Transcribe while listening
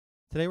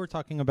Today we're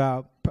talking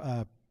about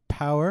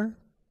power,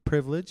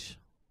 privilege,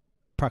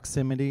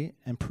 proximity,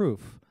 and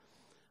proof,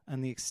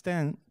 and the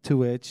extent to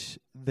which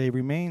they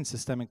remain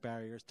systemic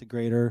barriers to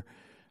greater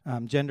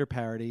gender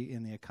parity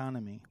in the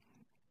economy.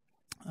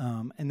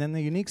 And then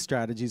the unique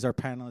strategies our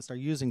panelists are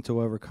using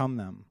to overcome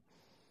them.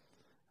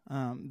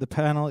 The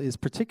panel is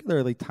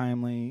particularly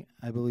timely,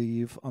 I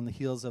believe, on the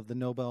heels of the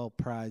Nobel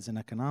Prize in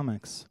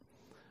Economics.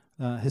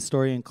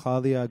 Historian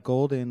Claudia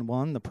Goldin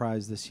won the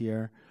prize this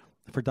year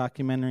for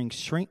documenting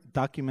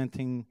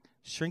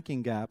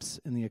shrinking gaps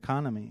in the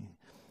economy.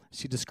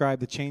 She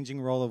described the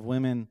changing role of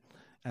women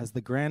as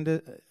the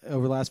grandest,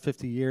 over the last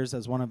 50 years,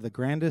 as one of the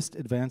grandest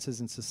advances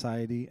in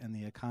society and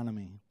the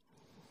economy.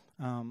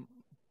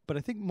 But I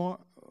think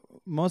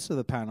most of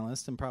the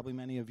panelists, and probably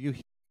many of you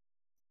here,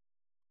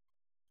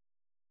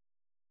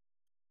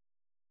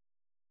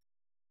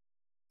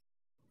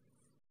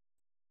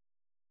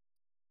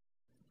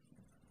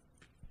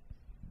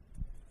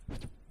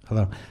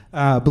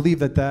 believe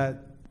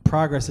that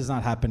progress is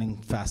not happening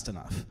fast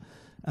enough.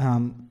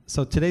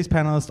 So today's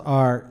panelists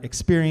are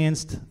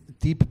experienced,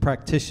 deep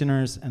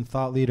practitioners and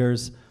thought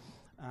leaders,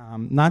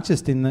 not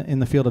just in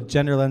the field of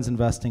gender lens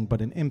investing,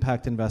 but in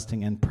impact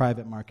investing and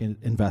private market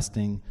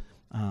investing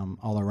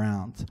all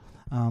around.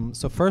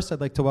 So first, I'd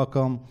like to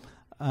welcome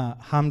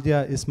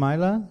Hamdiya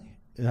Ismaila,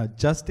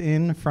 just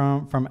in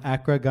from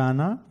Accra,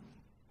 Ghana.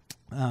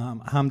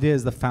 Hamdiya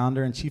is the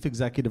founder and chief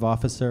executive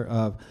officer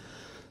of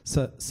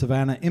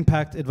Savannah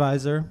Impact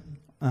Advisor.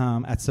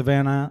 At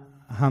Savannah,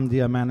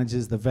 Hamdiya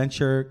manages the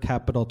Venture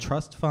Capital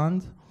Trust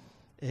Fund,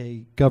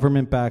 a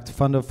government-backed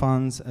fund of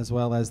funds, as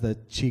well as the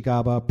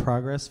Chigaba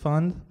Progress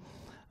Fund,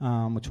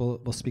 which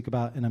we'll speak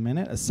about in a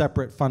minute, a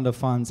separate fund of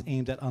funds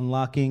aimed at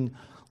unlocking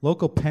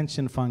local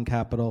pension fund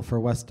capital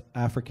for West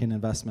African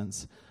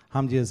investments.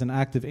 Hamdiya is an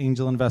active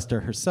angel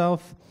investor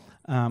herself,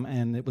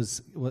 and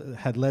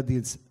had led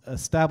the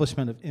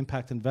establishment of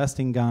Impact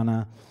Investing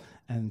Ghana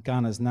and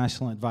Ghana's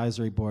National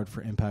Advisory Board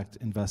for Impact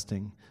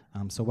Investing.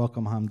 So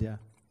welcome, Hamdiya.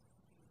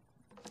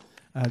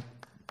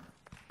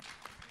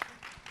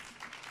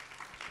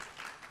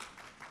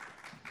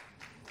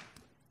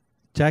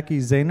 Jacki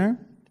Zehner,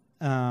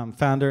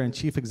 founder and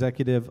chief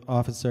executive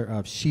officer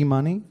of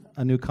SheMoney,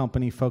 a new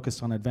company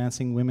focused on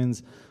advancing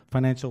women's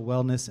financial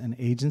wellness and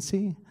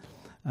agency.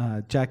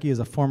 Jacki is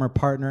a former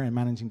partner and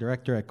managing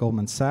director at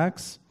Goldman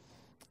Sachs,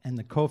 and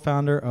the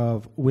co-founder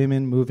of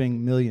Women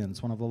Moving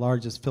Millions, one of the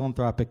largest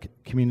philanthropic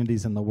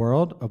communities in the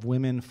world of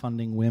women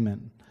funding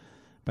women,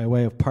 by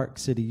way of Park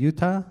City,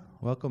 Utah.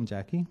 Welcome,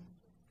 Jacki.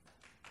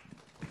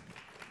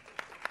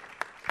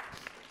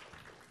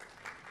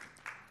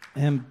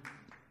 And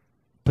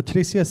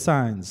Patricia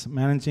Saenz,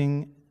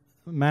 managing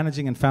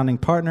and founding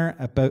partner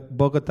at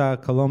Bogota,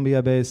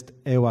 Colombia-based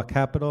EWA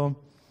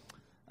Capital,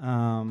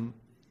 an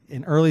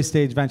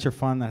early-stage venture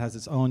fund that has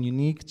its own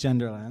unique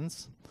gender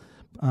lens.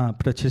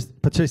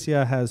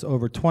 Patricia has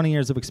over 20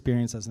 years of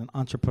experience as an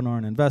entrepreneur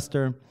and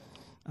investor,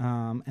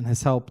 and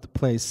has helped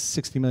place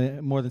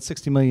more than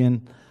 60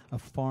 million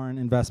of foreign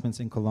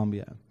investments in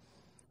Colombia.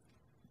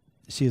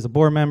 She is a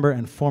board member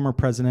and former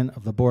president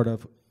of the board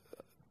of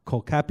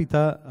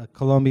Colcapita, a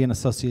Colombian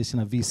association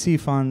of VC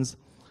funds.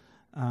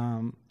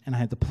 And I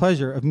had the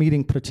pleasure of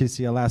meeting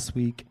Patricia last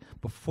week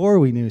before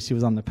we knew she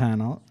was on the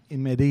panel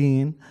in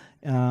Medellin,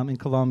 in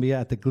Colombia,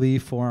 at the GLEE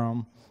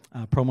Forum,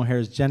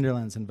 PromoHair's Gender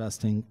Lens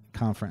Investing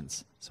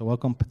Conference. So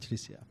welcome,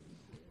 Patricia.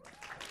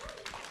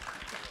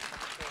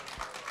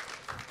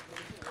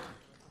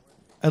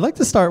 I'd like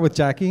to start with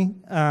Jacki,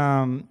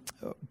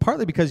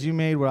 partly because you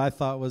made what I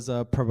thought was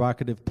a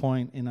provocative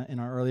point in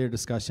our earlier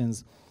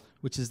discussions,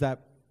 which is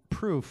that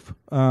proof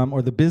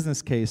or the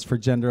business case for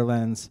gender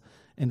lens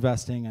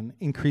investing and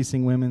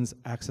increasing women's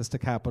access to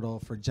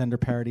capital for gender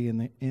parity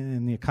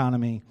in the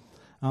economy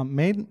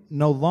may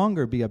no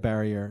longer be a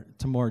barrier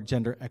to more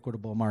gender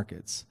equitable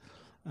markets.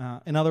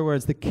 In other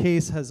words, the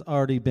case has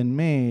already been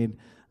made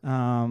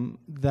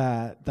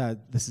that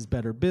this is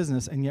better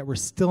business, and yet we're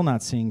still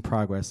not seeing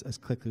progress as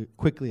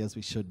quickly as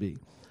we should be.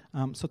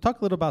 So talk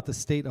a little about the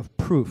state of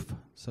proof,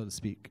 so to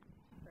speak.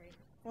 Great.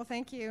 Well,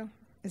 thank you.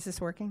 Is this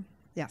working?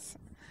 Yes.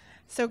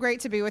 So great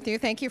to be with you.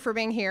 Thank you for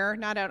being here,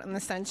 not out in the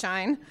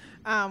sunshine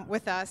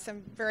with us.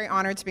 I'm very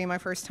honored to be my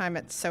first time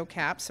at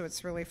SOCAP, so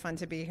it's really fun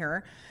to be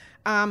here.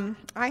 I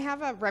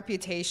have a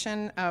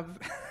reputation of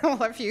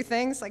well, a few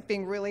things, like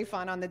being really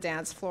fun on the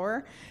dance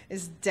floor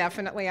is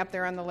definitely up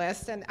there on the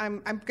list. And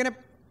I'm going to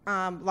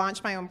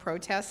launch my own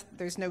protest.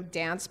 There's no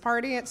dance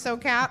party at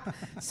SOCAP.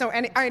 So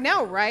I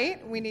know,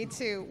 right? We need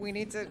to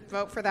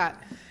vote for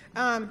that.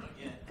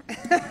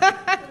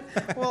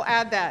 We'll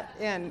add that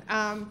in.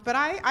 But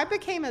I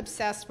became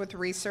obsessed with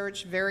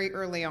research very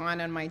early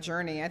on in my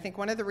journey. I think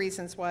one of the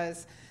reasons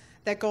was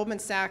that Goldman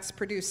Sachs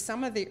produced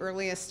some of the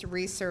earliest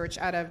research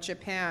out of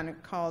Japan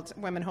called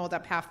Women Hold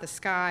Up Half the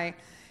Sky,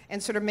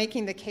 and sort of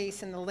making the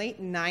case in the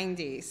late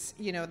 90s,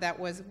 you know, that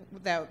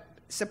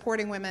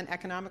supporting women,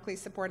 economically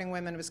supporting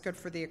women was good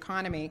for the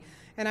economy.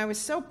 And I was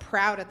so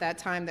proud at that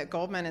time that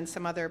Goldman and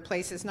some other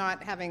places,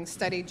 not having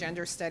studied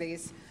gender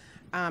studies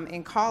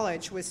in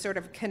college, was sort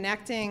of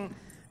connecting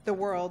the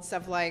worlds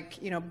of like,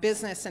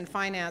 business and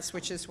finance,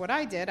 which is what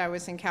I did. I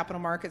was in capital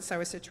markets. I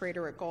was a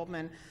trader at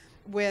Goldman,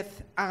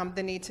 with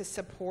the need to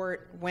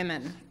support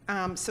women.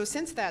 So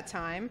since that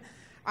time,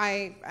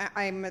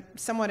 I'm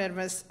somewhat of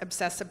an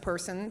obsessive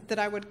person that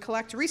I would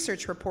collect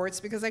research reports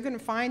because I couldn't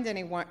find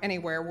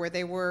anywhere where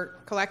they were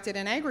collected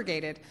and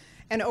aggregated.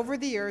 And over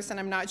the years, and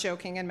I'm not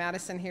joking, and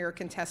Madison here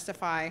can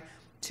testify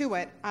to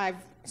it, I've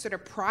sort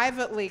of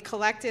privately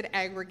collected,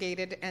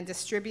 aggregated, and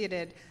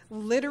distributed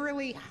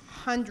literally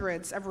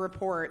hundreds of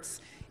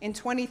reports in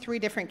 23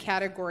 different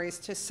categories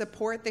to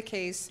support the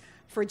case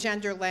for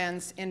gender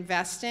lens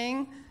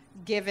investing,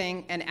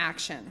 giving, and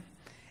action.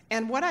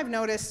 And what I've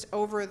noticed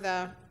over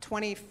the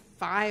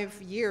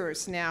 25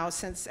 years now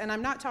since, and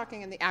I'm not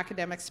talking in the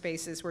academic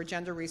spaces where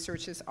gender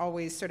research has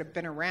always sort of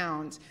been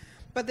around,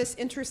 but this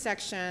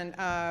intersection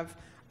of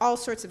all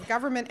sorts of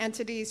government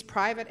entities,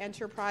 private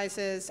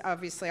enterprises,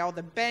 obviously all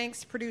the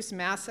banks produce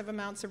massive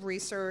amounts of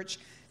research,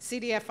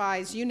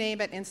 CDFIs, you name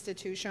it,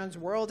 institutions,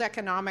 World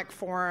Economic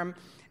Forum,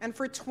 and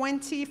for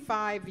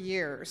 25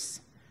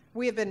 years,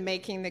 we have been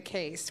making the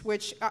case,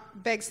 which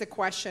begs the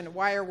question,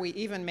 why are we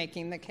even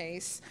making the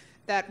case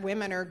that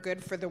women are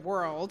good for the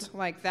world?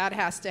 Like, that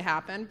has to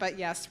happen, but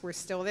yes, we're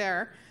still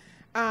there.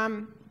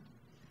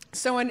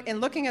 So in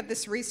looking at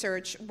this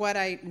research, what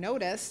I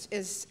noticed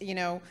is,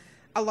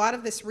 a lot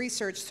of this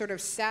research sort of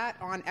sat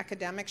on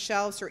academic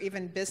shelves or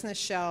even business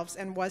shelves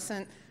and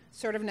wasn't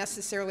sort of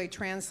necessarily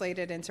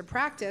translated into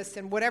practice,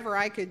 and whatever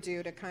I could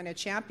do to kind of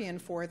champion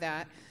for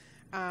that,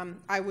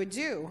 I would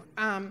do.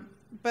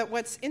 But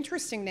what's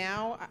interesting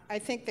now, I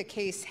think the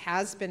case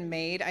has been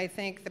made. I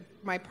think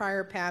my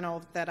prior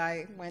panel that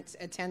I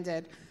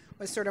attended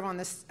was sort of on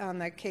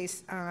the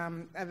case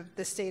of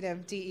the state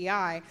of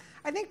DEI.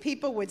 I think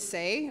people would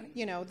say,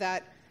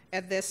 that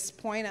at this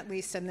point, at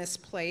least in this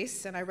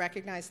place, and I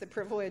recognize the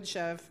privilege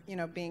of,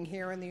 being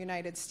here in the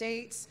United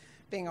States,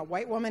 being a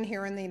white woman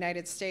here in the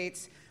United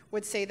States,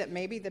 would say that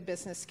maybe the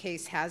business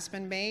case has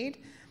been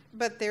made.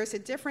 But there's a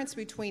difference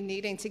between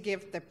needing to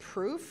give the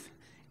proof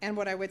and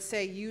what I would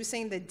say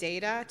using the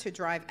data to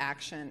drive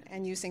action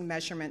and using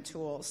measurement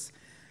tools.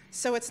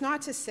 So it's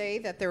not to say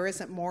that there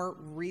isn't more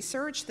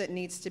research that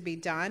needs to be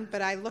done,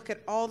 but I look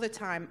at all the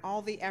time,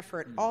 all the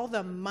effort, all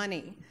the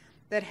money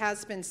that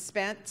has been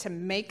spent to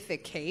make the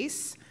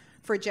case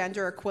for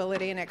gender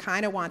equality, and it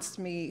kind of makes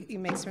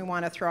me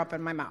want to throw up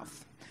in my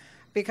mouth.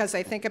 Because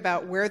I think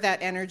about where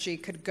that energy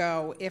could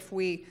go if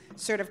we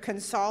sort of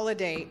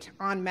consolidate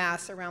en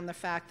masse around the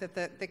fact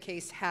that the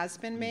case has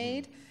been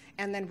made,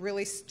 and then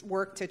really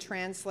work to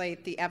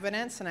translate the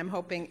evidence. And I'm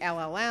hoping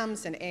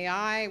LLMs and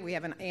AI, we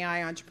have an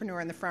AI entrepreneur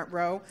in the front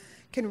row,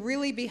 can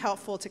really be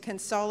helpful to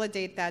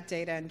consolidate that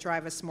data and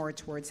drive us more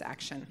towards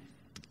action.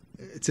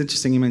 It's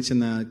interesting you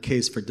mentioned the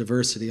case for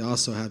diversity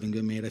also having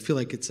been made. I feel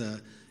like it's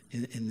in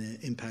the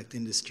impact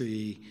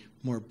industry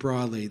more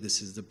broadly,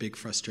 this is the big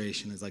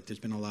frustration, is like there's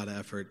been a lot of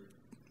effort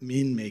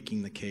in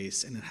making the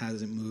case, and it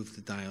hasn't moved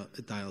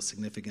the dial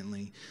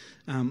significantly.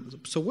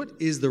 So what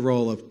is the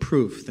role of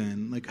proof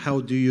then? Like,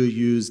 how do you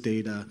use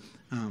data,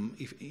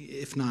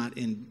 if not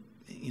in,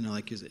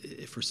 like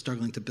if we're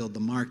struggling to build the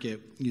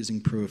market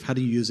using proof, how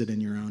do you use it in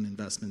your own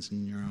investments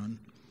in your own?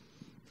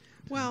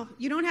 Well,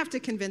 you don't have to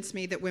convince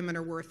me that women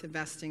are worth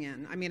investing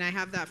in. I mean, I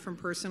have that from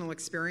personal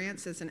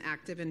experience as an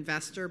active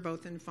investor,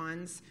 both in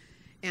funds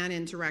and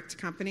in direct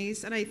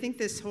companies. And I think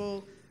this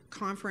whole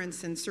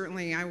conference, and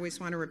certainly I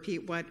always want to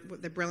repeat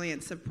what the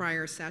brilliance of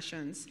prior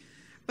sessions,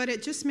 but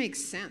it just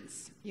makes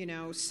sense,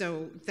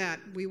 so that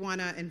we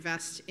want to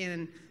invest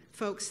in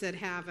folks that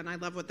have, and I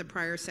love what the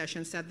prior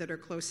session said, that are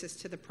closest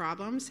to the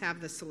problems,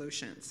 have the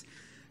solutions.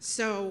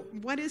 So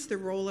what is the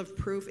role of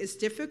proof? It's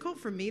difficult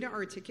for me to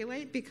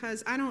articulate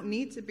because I don't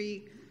need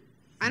it.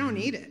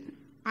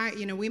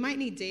 We might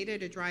need data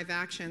to drive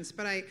actions,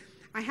 but I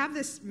have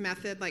this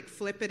method, like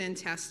flip it and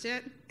test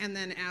it, and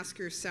then ask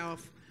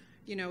yourself,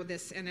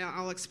 this, and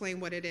I'll explain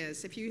what it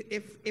is.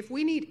 If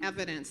we need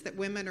evidence that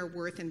women are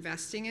worth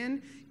investing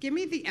in, give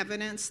me the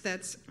evidence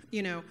that's,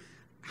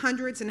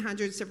 hundreds and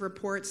hundreds of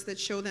reports that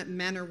show that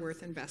men are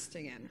worth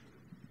investing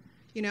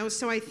in.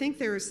 So I think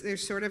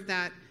there's sort of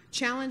that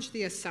challenge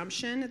the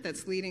assumption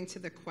that's leading to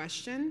the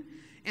question,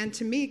 and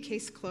to me,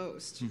 case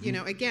closed.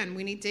 Mm-hmm. Again,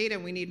 we need data,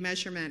 we need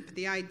measurement, but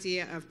the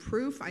idea of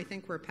proof, I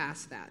think we're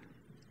past that.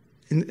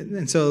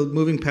 And so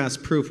moving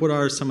past proof, what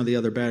are some of the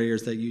other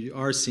barriers that you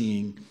are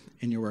seeing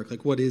in your work?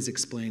 Like, what is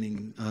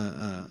explaining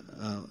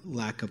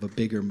lack of a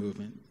bigger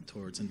movement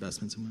towards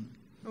investments in women?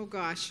 Oh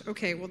gosh,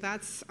 okay, well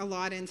that's a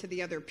lot into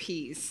the other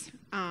P's.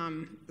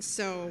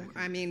 So,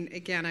 I mean,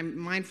 again, I'm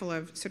mindful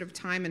of sort of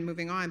time and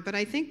moving on, but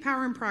I think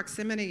power and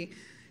proximity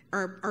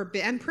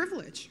and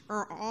privilege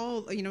are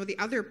all, the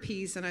other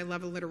P's, and I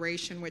love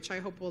alliteration, which I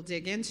hope we'll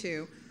dig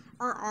into,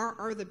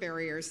 are the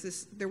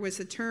barriers. There was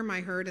a term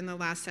I heard in the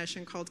last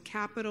session called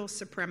capital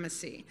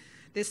supremacy.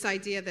 This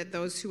idea that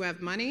those who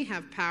have money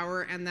have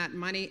power, and that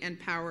money and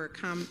power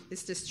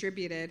is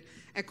distributed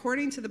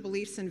according to the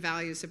beliefs and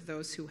values of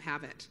those who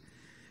have it.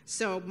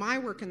 So my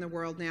work in the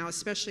world now,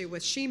 especially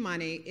with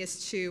SheMoney,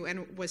 is to,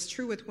 and was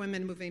true with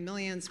Women Moving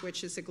Millions,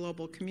 which is a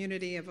global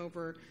community of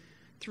over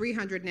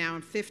 300 now,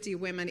 and 50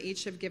 women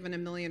each have given $1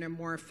 million or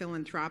more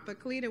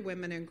philanthropically to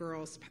women and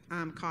girls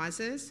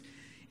causes,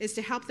 is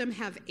to help them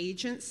have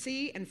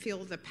agency and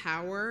feel the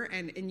power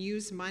and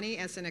use money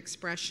as an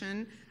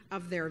expression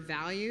of their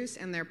values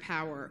and their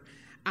power.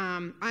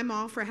 I'm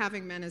all for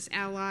having men as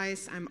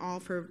allies. I'm all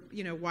for,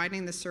 you know,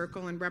 widening the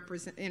circle and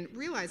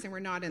realizing we're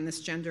not in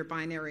this gender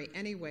binary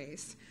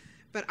anyways.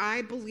 But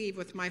I believe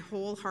with my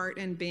whole heart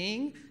and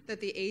being that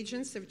the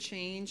agents of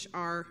change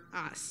are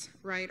us,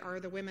 right?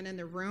 Are the women in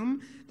the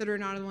room that are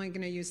not only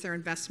going to use their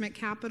investment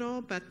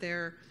capital, but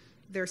their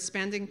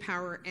spending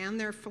power and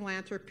their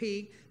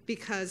philanthropy,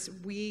 because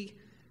we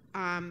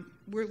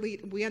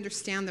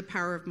understand the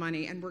power of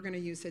money and we're going to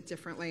use it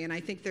differently. And I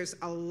think there's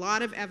a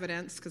lot of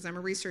evidence, because I'm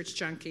a research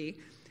junkie,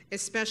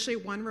 especially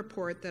one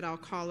report that I'll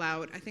call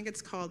out. I think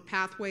it's called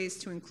Pathways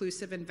to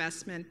Inclusive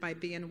Investment by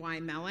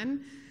BNY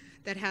Mellon,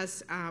 that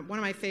has one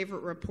of my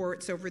favorite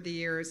reports over the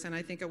years, and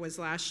I think it was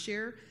last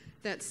year,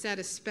 that said,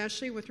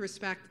 especially with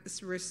respect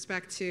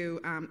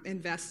to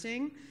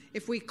investing,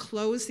 if we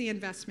close the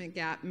investment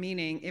gap,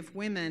 meaning if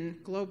women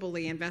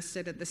globally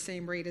invested at the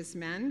same rate as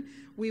men,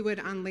 we would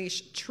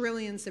unleash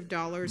trillions of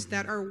dollars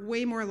that are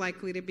way more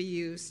likely to be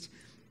used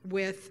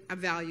with a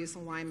values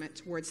alignment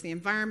towards the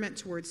environment,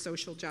 towards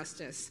social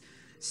justice.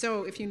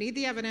 So if you need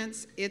the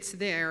evidence, it's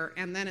there,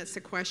 and then it's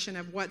a question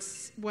of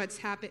what's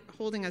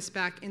holding us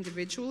back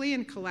individually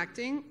and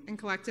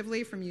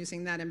collectively from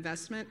using that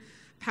investment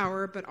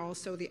power, but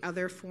also the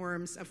other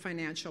forms of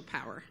financial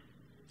power.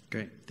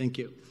 Great, thank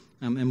you.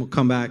 And we'll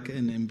come back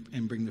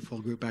and bring the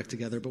full group back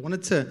together. But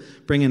wanted to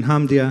bring in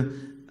Hamdiya.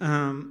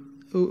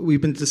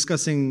 We've been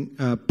discussing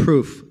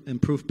proof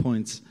and proof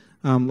points.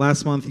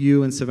 Last month,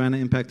 you and Savannah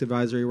Impact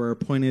Advisory were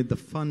appointed the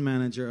fund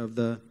manager of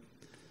the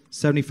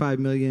 $75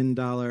 million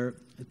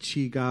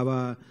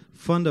Chigaba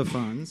Fund of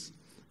Funds,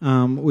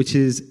 which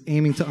is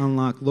aiming to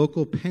unlock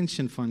local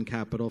pension fund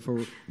capital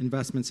for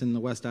investments in the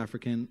West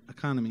African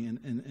economy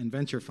and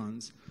venture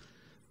funds.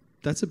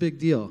 That's a big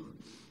deal.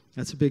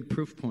 That's a big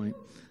proof point.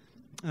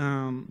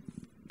 Can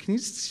you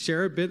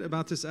share a bit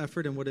about this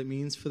effort and what it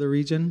means for the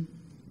region?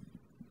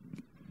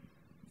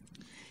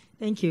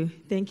 Thank you,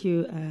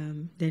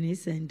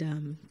 Dennis,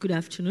 and good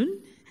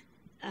afternoon.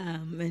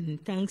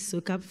 And thanks,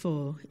 SOCAP,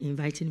 for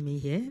inviting me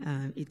here.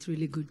 It's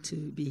really good to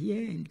be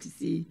here and to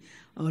see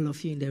all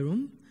of you in the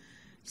room.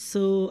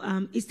 So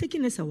it's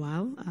taken us a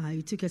while.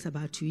 It took us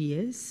about 2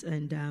 years,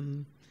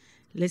 and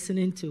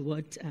listening to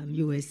what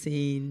you were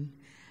saying,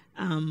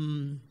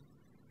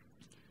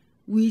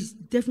 we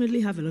definitely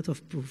have a lot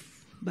of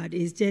proof, but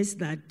it's just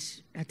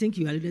that I think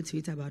you alluded to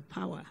it about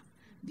power,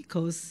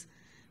 because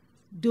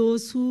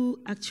those who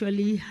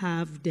actually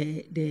have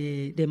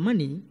the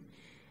money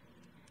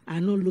are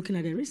not looking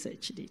at the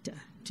research data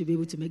to be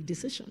able to make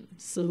decisions.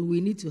 So we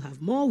need to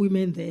have more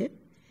women there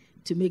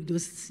to make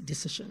those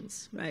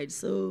decisions, right?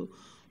 So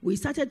we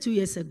started 2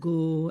 years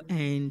ago,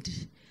 and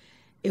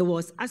it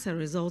was as a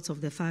result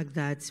of the fact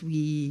that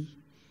we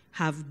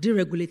have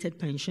deregulated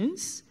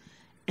pensions,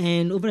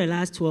 and over the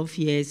last 12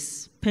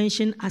 years,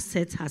 pension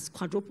assets has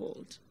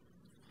quadrupled.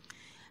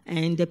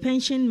 And the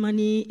pension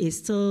money is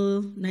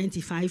still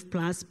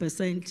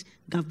 95+%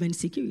 government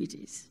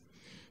securities.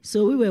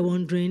 So we were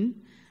wondering,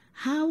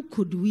 how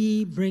could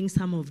we bring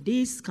some of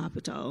this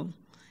capital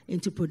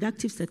into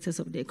productive sectors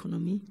of the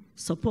economy,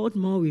 support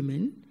more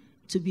women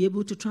to be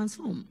able to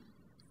transform?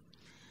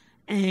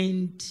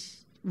 And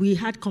we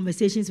had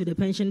conversations with the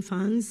pension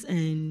funds,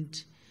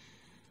 and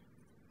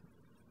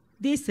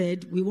they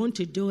said, we want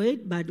to do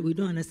it, but we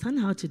don't understand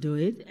how to do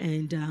it,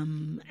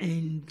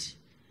 and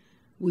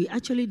we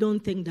actually don't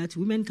think that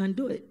women can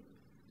do it.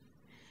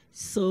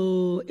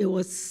 So it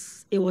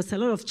was a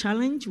lot of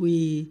challenge.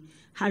 We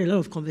had a lot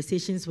of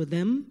conversations with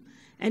them,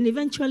 and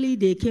eventually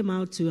they came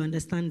out to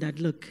understand that,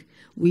 look,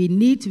 we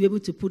need to be able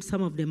to put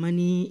some of the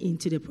money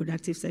into the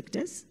productive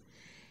sectors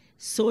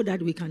so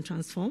that we can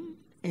transform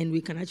and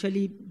we can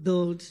actually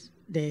build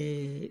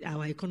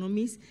our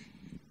economies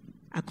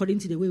according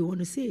to the way we want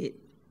to see it.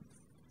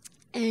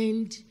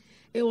 And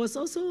it was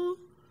also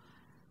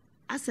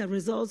as a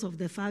result of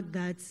the fact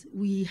that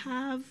we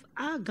have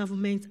our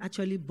government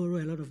actually borrow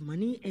a lot of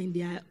money, and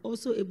they are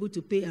also able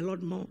to pay a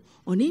lot more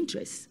on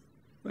interest,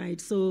 right?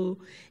 So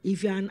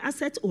if you're an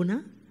asset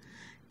owner,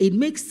 it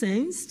makes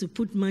sense to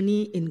put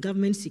money in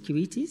government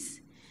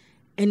securities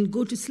and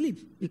go to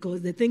sleep,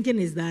 because the thinking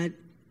is that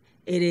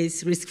it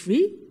is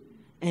risk-free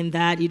and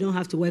that you don't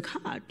have to work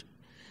hard.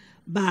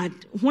 But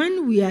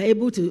when we are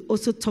able to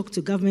also talk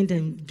to government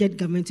and get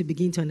government to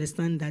begin to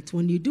understand that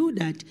when you do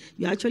that,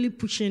 you're actually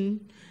pushing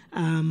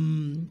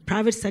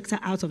private sector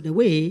out of the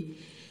way,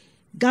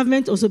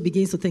 government also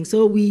begins to think.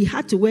 So we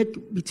had to work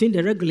between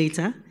the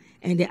regulator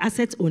and the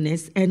asset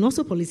owners and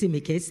also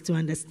policymakers to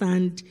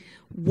understand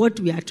what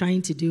we are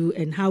trying to do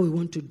and how we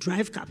want to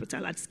drive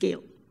capital at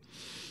scale.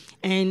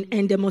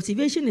 And the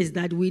motivation is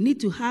that we need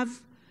to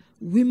have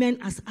women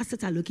as asset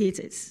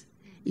allocators.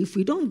 If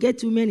we don't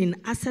get women in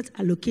asset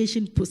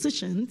allocation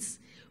positions,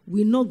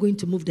 we're not going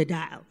to move the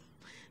dial.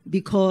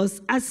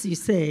 Because, as you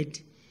said,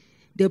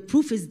 the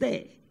proof is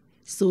there.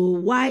 So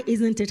why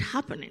isn't it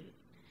happening?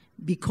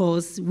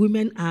 Because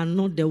women are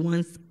not the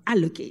ones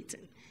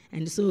allocating.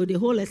 And so the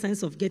whole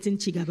essence of getting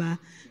Chigaba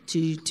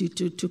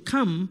to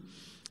come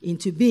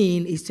into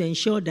being is to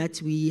ensure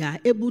that we are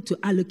able to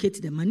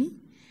allocate the money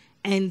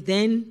and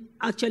then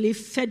actually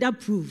further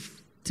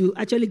proof, to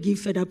actually give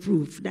further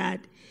proof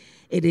that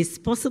it is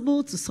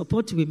possible to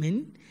support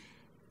women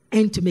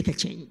and to make a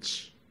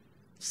change.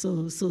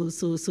 So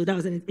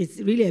it's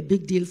really a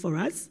big deal for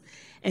us,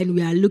 and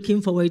we are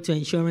looking forward to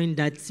ensuring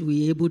that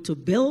we're able to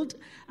build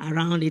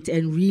around it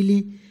and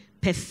really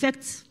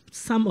perfect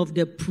some of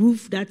the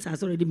proof that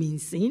has already been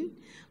seen,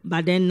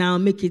 but then now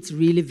make it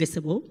really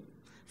visible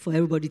for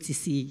everybody to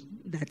see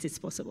that it's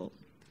possible.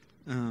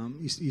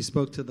 You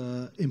spoke to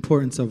the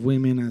importance of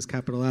women as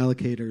capital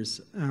allocators.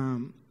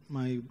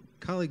 My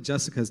colleague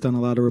Jessica has done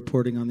a lot of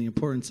reporting on the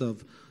importance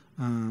of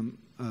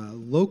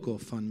local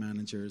fund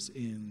managers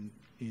in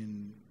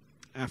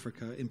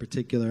Africa in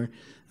particular,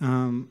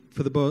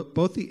 for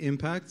both the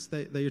impacts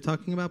that you're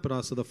talking about, but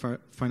also the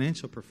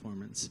financial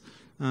performance.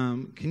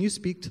 Can you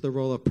speak to the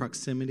role of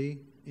proximity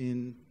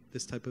in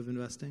this type of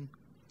investing?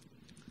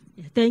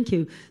 Yeah, thank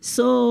you.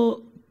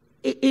 So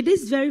it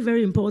is very,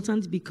 very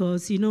important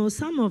because, you know,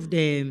 some of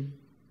the,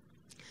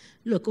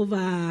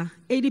 over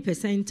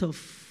 80%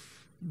 of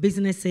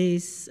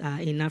businesses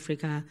in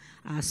Africa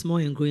are small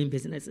and growing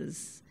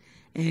businesses.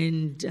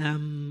 And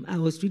I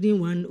was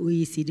reading one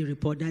OECD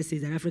report that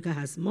says that Africa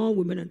has more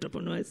women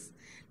entrepreneurs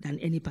than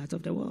any part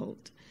of the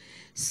world.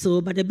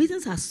 So, but the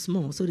businesses are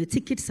small, so the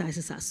ticket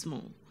sizes are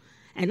small.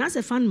 And as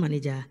a fund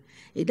manager,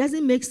 it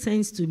doesn't make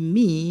sense to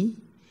me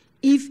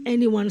if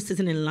anyone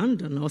sitting in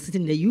London or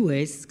sitting in the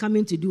US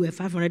coming to do a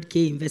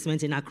 500K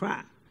investment in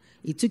Accra.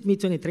 It took me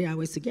 23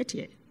 hours to get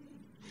here.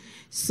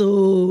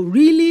 So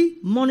really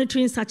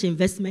monitoring such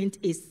investment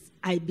is,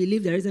 I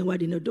believe, the reason why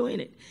they're not doing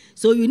it.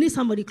 So you need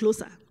somebody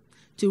closer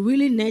to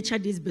really nurture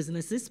these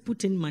businesses,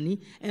 put in money,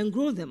 and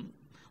grow them.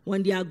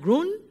 When they are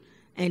grown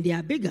and they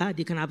are bigger,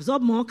 they can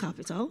absorb more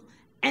capital,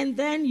 and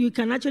then you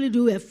can actually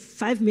do a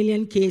 5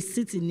 million case,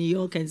 sit in New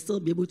York, and still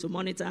be able to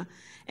monitor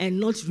and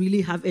not really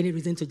have any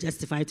reason to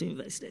justify to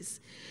investors.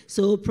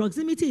 So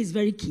proximity is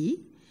very key,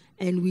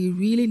 and we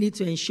really need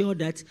to ensure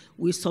that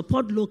we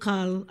support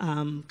local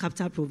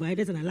capital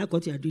providers, and I like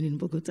what you are doing in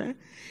Bogota,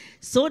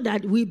 so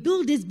that we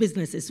build these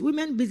businesses.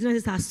 Women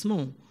businesses are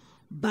small,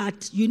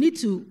 but you need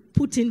to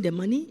put in the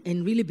money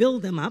and really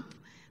build them up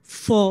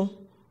for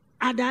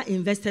other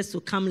investors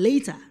to come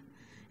later.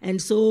 And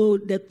so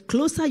the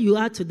closer you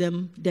are to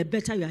them, the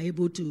better you are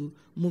able to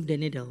move the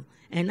needle.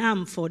 And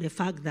I'm for the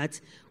fact that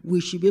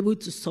we should be able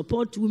to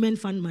support women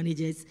fund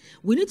managers.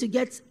 We need to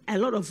get a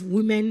lot of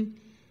women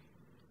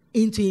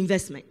into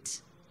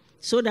investment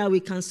so that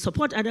we can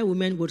support other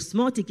women with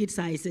small ticket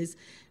sizes,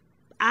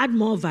 add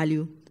more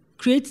value,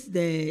 create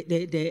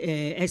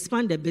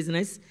expand the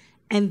business,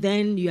 and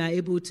then you are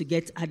able to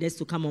get others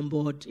to come on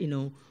board, you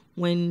know,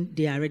 when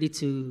they are ready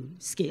to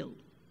scale.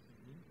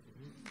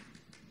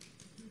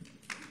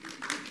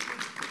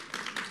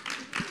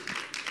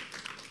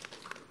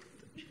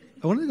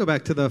 I wanted to go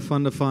back to the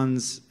fund of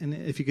funds, and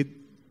if you could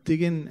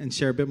dig in and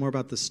share a bit more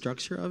about the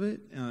structure of it.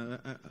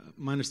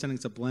 My understanding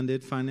is a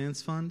blended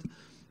finance fund.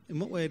 In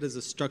what way does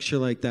a structure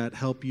like that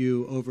help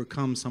you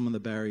overcome some of the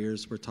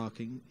barriers we're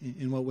talking?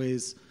 In what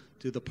ways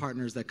do the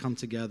partners that come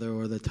together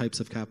or the types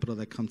of capital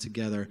that come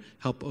together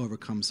help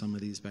overcome some of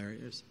these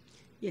barriers?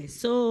 Yes,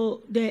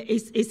 so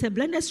it's a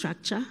blended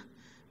structure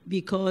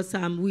because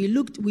our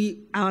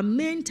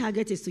main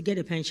target is to get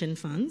the pension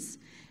funds.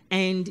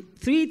 And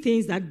three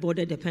things that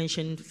border the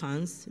pension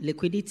funds: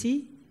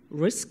 liquidity,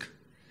 risk,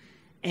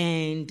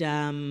 and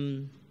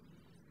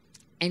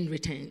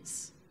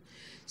returns.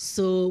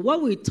 So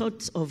what we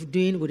thought of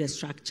doing with the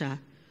structure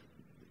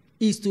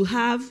is to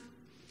have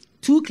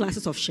two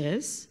classes of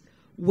shares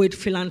with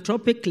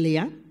philanthropic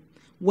layer,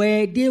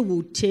 where they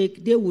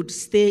would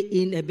stay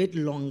in a bit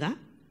longer,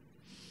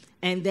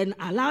 and then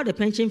allow the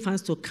pension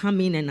funds to come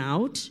in and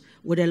out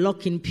with a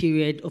lock-in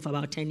period of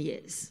about 10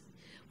 years.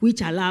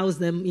 Which allows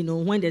them, you know,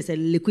 when there's a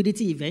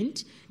liquidity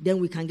event, then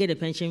we can get the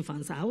pension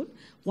funds out,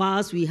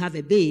 whilst we have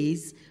a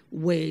base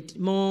with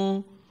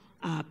more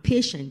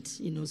patient,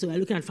 you know, so we're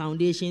looking at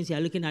foundations,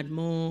 we're looking at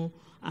more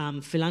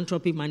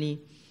philanthropy money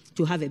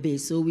to have a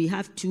base. So we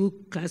have two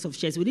classes of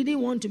shares. We didn't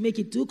want to make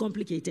it too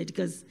complicated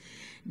because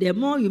the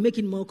more you make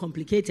it more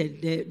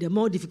complicated, the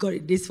more difficult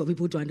it is for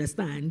people to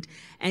understand,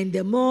 and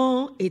the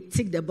more it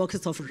ticks the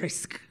boxes of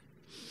risk.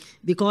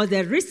 Because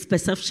the risk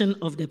perception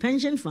of the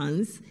pension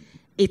funds,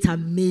 it's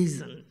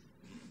amazing,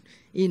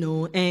 you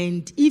know,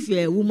 and if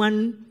you're a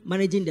woman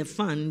managing the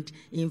fund,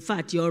 in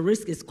fact, your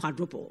risk is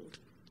quadrupled.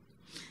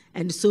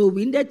 And so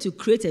we needed to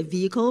create a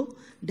vehicle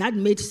that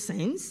made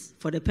sense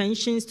for the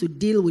pensions to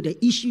deal with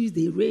the issues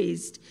they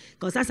raised,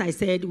 because as I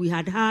said, we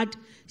had a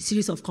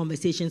series of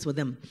conversations with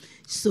them.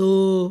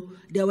 So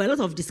there were a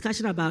lot of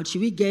discussion about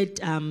should we get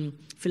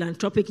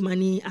philanthropic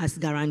money as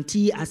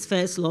guarantee, as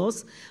first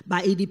loss,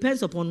 but it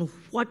depends upon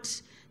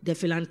what the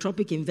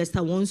philanthropic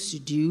investor wants to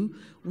do.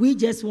 We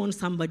just want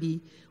somebody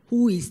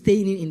who is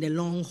staying in the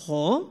long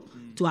haul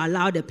to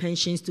allow the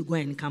pensions to go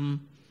and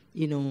come,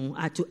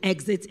 to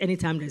exit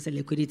anytime there's a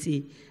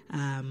liquidity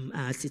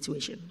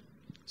situation.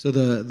 So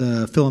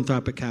the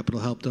philanthropic capital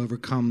helped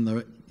overcome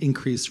the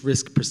increased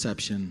risk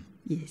perception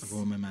of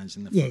women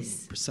managing the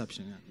fund.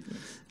 Perception,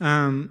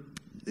 yeah.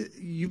 Yes.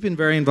 You've been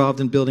very involved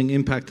in building the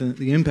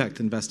impact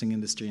investing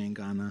industry in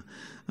Ghana.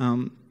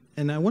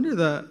 And I wonder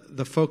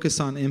the focus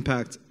on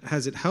impact,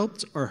 has it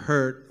helped or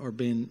hurt or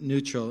been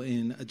neutral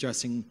in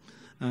addressing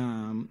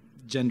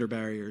gender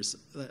barriers?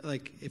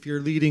 Like if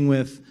you're leading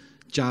with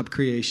job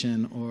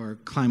creation or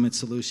climate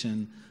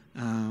solution,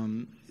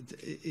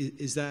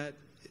 is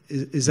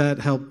that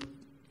help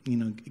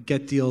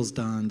get deals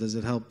done? Does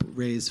it help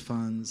raise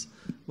funds?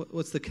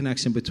 What's the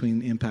connection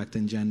between impact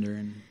and gender?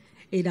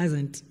 It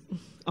doesn't,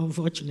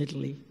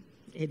 unfortunately.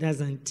 It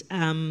doesn't.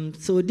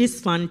 So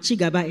this fund,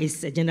 Chigaba,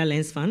 is a gender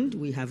lens fund.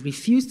 We have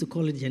refused to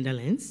call it gender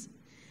lens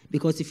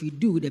because if you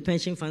do, the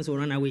pension funds will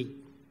run away.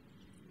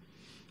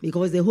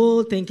 Because the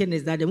whole thinking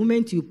is that the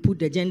moment you put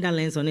the gender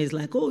lens on it, it's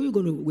like, oh, you're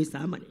going to waste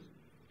our money.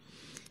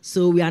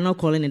 So we are not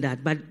calling it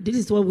that. But this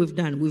is what we've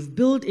done. We've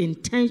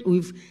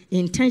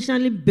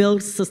intentionally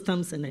built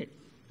systems in it.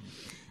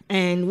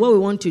 And what we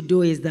want to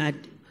do is that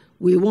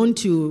we want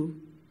to,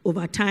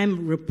 over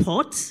time,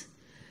 report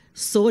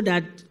so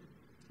that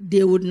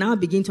they would now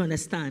begin to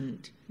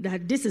understand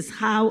that this is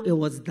how it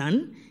was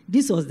done,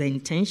 this was the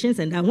intentions,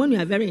 and that when we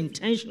are very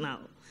intentional,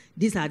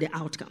 these are the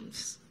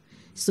outcomes.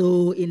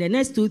 So in the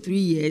next 2-3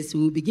 years,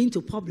 we will begin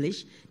to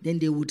publish, then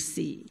they would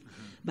see.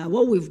 But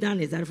what we've done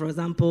is that, for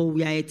example,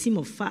 we are a team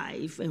of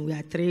 5, and we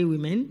are 3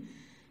 women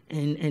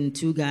and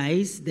 2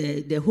 guys.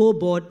 The whole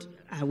board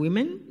are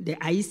women. The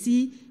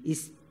IC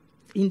is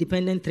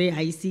independent, 3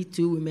 IC,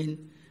 2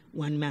 women,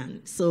 1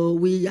 man. So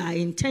we are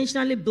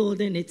intentionally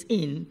building it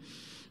in.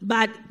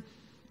 But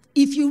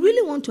if you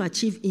really want to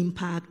achieve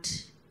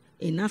impact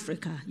in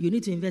Africa, you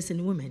need to invest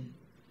in women.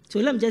 So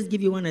let me just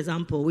give you one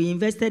example. We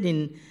invested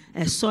in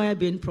a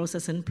soybean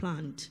processing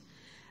plant.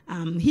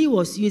 He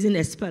was using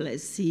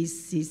Espelus. He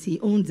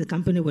owns the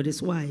company with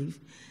his wife,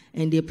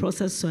 and they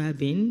process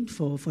soybean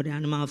for the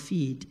animal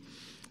feed.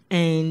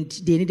 And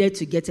they needed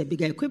to get a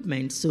bigger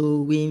equipment,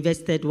 so we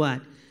invested,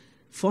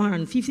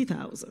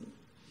 $450,000.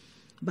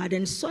 But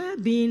then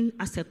soybean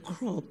as a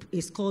crop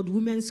is called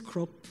women's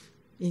crop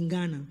in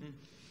Ghana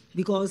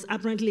because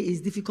apparently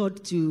it's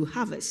difficult to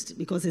harvest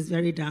because it's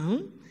very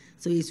down.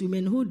 So it's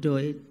women who do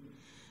it.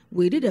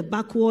 We did a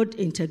backward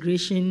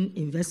integration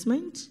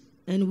investment,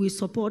 and we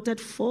supported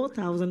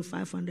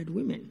 4,500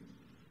 women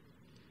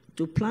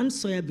to plant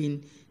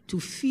soybean to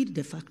feed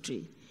the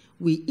factory.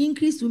 We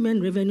increased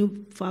women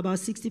revenue for about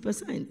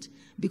 60%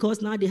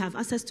 because now they have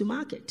access to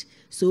market.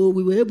 So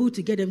we were able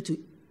to get them to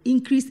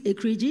increase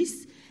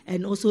acreages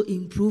and also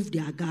improve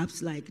their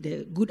gaps, like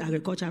the good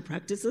agricultural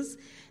practices,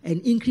 and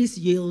increase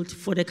yield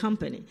for the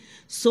company.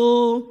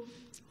 So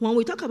when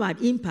we talk about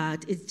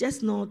impact, it's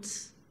just not,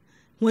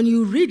 when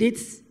you read it,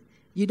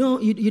 you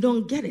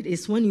don't get it.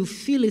 It's when you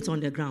feel it on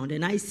the ground,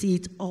 and I see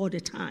it all the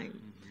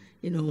time,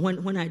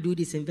 when I do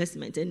this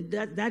investment. And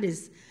that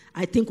is,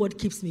 I think, what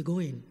keeps me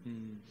going,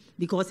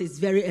 because it's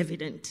very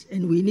evident,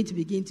 and we need to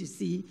begin to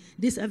see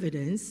this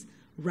evidence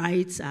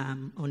right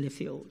on the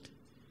field.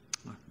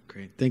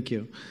 Great, thank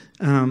you.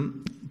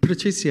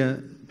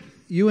 Patricia,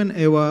 you and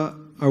Ewa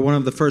are one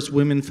of the first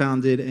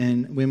women-founded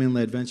and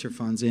women-led venture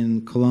funds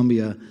in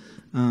Colombia.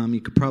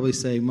 You could probably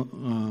say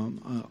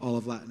all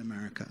of Latin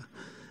America.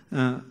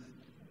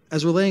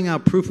 As we're laying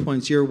out proof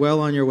points, you're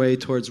well on your way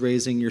towards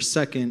raising your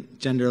second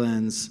Gender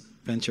Lens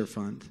venture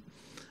fund.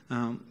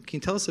 Can you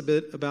tell us a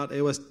bit about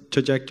Ewa's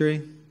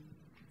trajectory?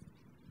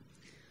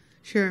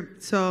 Sure.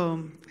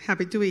 So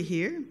happy to be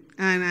here.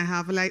 And I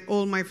have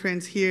all my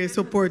friends here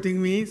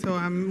supporting me, so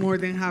I'm more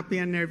than happy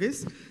and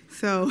nervous.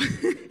 So,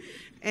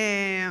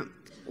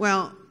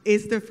 well,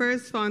 it's the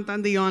first fund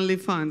and the only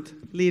fund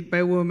led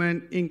by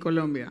women in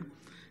Colombia.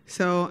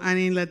 So, and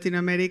in Latin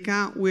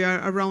America, we are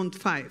around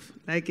 5.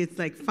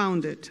 It's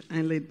founded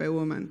and led by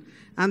women.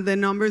 And the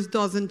numbers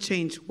doesn't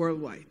change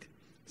worldwide.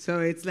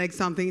 So it's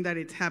something that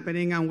it's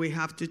happening and we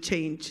have to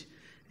change.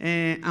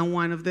 And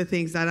one of the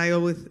things that I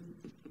always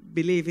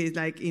believe is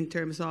in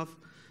terms of,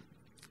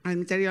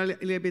 I'll tell you a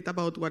little bit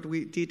about what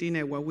we did in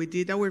EWA. We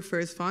did our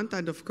first fund,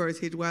 and of course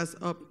it was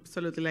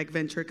absolutely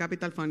venture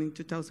capital fund in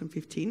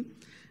 2015.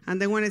 And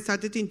then when I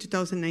started in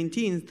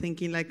 2019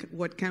 thinking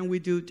what can we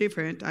do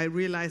different, I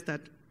realized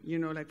that,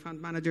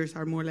 fund managers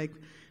are more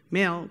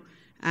male.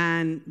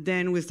 And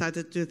then we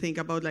started to think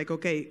about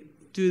okay,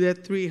 do the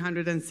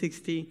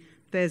 360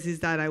 thesis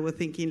that I was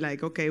thinking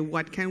okay,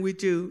 what can we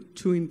do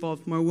to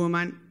involve more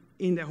women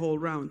in the whole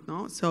round,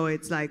 no? So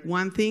it's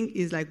one thing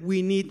is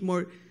we need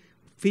more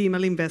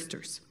female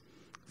investors.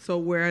 So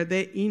where are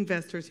the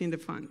investors in the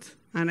fund?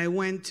 And I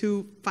went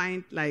to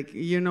find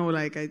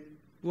I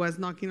was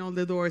knocking on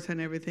the doors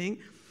and everything.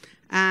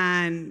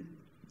 And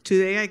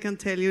today I can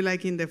tell you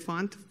in the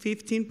fund,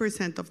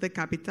 15% of the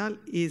capital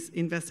is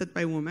invested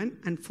by women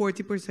and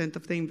 40%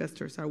 of the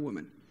investors are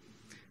women.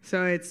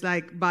 So it's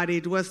like, but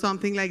it was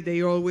something like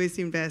they always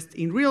invest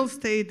in real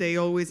estate, they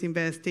always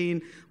invest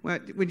in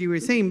what you were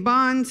saying,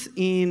 bonds,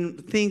 in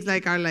things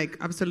like are like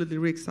absolutely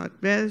risks at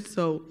best.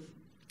 So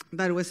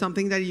that was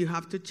something that you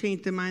have to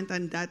change the mind,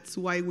 and that's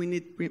why we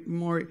need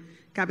more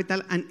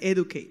capital and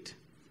educate.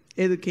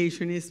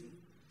 Education is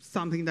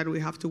something that we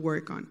have to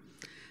work on.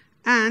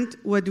 And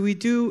what we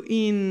do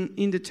in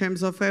the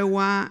terms of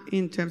EWA,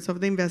 in terms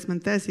of the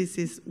investment thesis,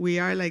 is we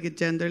are like a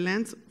gender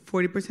lens.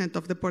 40%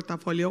 of the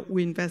portfolio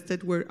we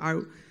invested were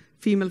our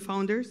female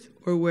founders,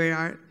 or were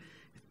our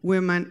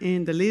women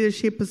in the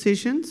leadership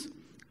positions,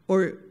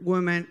 or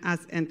women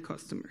as end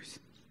customers.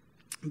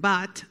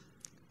 But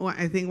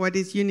I think what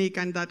is unique,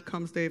 and that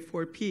comes the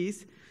 4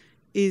 Ps,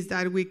 is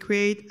that we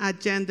create a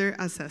gender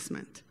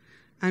assessment.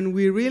 And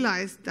we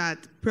realize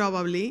that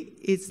probably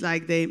it's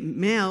like the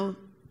male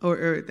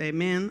or the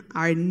men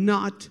are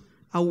not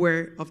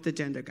aware of the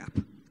gender gap.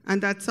 And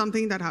that's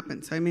something that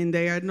happens. I mean,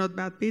 they are not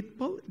bad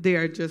people. They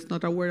are just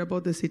not aware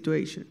about the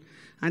situation.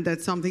 And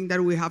that's something that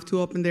we have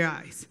to open their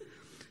eyes.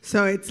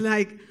 So it's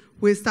like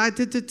we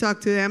started to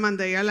talk to them, and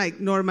they are like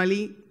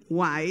normally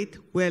white,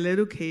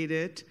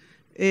 well-educated,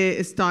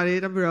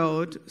 studied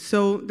abroad.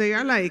 So they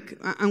are like,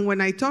 and when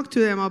I talk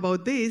to them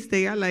about this,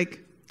 they are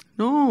like,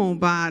 no,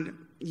 but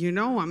you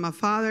know, I'm a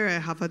father, I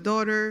have a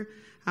daughter,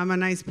 I'm a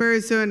nice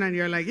person. And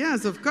you're like,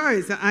 yes, of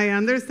course, I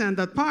understand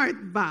that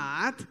part,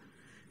 but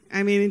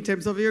I mean, in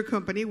terms of your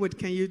company, what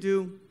can you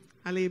do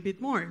a little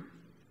bit more?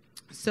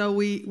 So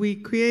we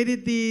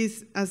created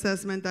this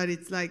assessment that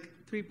it's like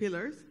 3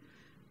 pillars,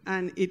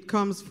 and it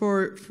comes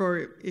for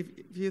if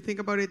you think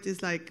about it,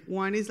 it's like,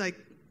 one is like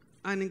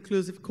an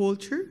inclusive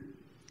culture,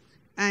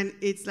 and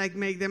it's like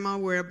make them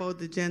aware about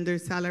the gender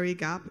salary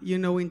gap, you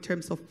know, in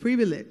terms of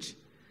privilege.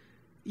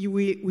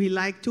 We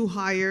like to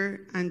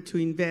hire and to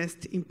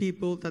invest in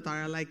people that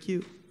are like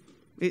you.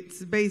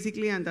 It's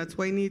basically, and that's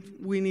why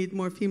we need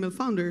more female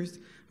founders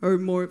or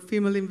more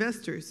female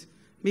investors,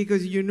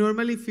 because you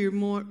normally feel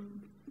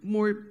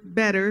more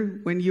better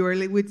when you are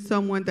with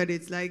someone that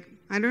it's like,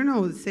 I don't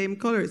know, same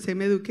color,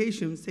 same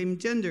education, same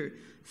gender,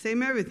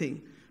 same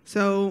everything.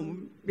 So,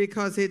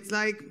 because it's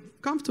like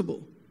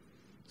comfortable.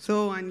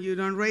 So, and you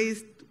don't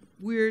raise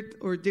weird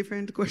or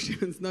different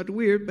questions, not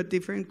weird, but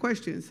different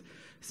questions.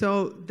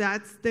 So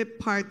that's the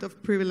part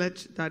of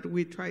privilege that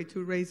we try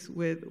to raise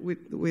with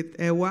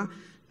EWA.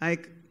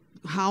 Like,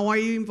 how are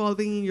you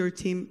involving in your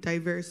team,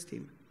 diverse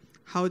team?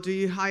 How do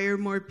you hire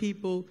more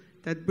people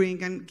that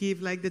bring and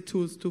give like the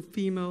tools to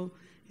female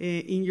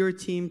in your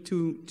team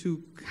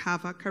to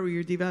have a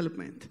career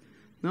development?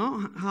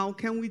 No? How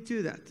can we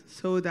do that?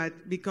 So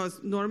that, because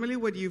normally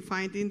what you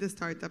find in the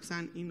startups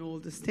and in all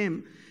the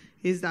STEM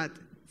is that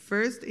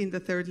first in the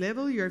 3rd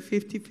level, you're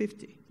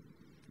 50-50.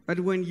 But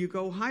when you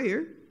go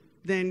higher,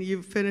 then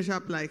you finish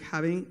up like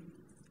having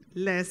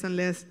less and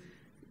less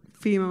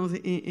females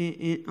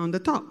on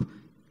the top.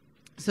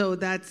 So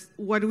that's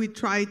what we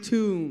try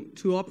to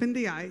open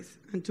the eyes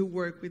and to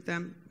work with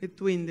them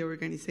between the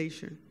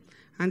organization.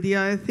 And the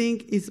other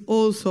thing is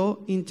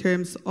also in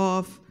terms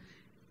of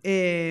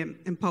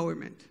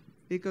empowerment,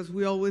 because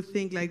we always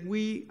think like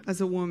we as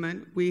a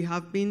woman, we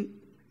have been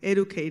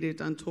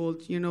educated and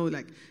told, you know,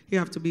 like you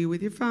have to be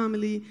with your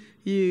family.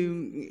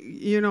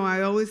 You know,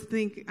 I always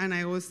think, and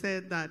I always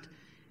said that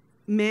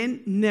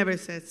men never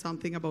said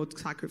something about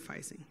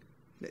sacrificing.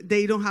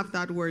 They don't have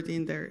that word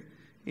in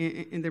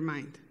their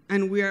mind.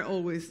 And we are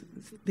always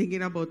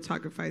thinking about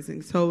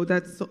sacrificing. So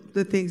that's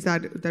the things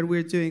that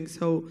we're doing.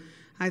 So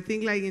I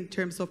think like in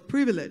terms of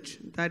privilege,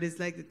 that is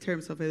like the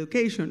terms of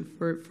education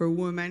for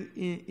women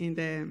in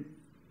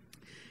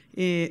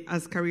the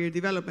as career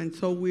development.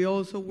 So we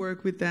also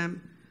work with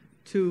them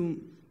to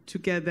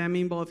get them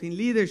involved in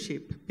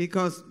leadership,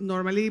 because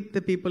normally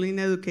the people in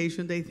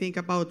education, they think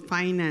about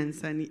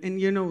finance and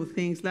you know,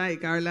 things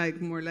like are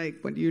like more like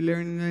what you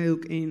learn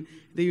in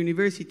the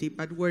university,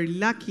 but we're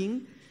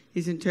lacking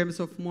is in terms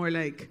of more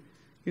like,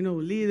 you know,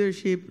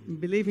 leadership,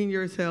 believe in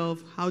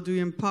yourself, how do you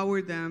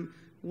empower them,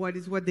 what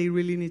is what they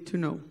really need to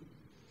know.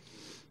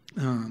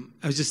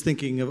 I was just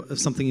thinking of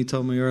something you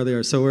told me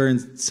earlier. So we're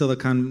in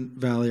Silicon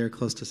Valley, or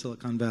close to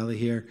Silicon Valley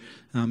here.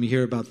 You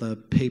hear about the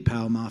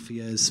PayPal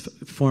mafias,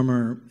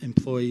 former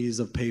employees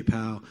of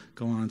PayPal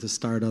go on to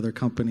start other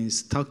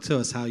companies. Talk to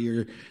us how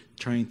you're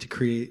trying to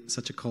create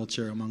such a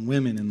culture among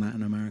women in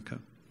Latin America.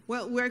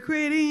 Well, we're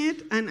creating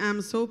it, and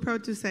I'm so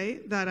proud to say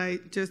that I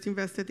just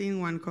invested in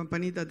one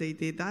company that they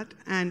did that.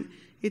 And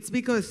it's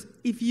because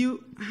if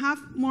you have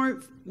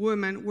more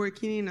women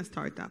working in a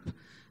startup,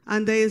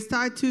 and they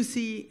start to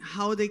see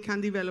how they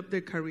can develop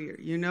their career,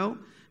 you know,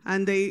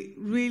 and they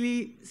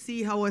really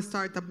see how a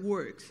startup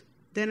works,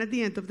 then at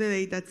the end of the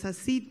day, that's a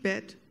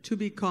seedbed to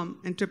become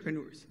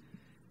entrepreneurs.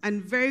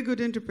 And very good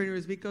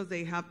entrepreneurs, because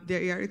they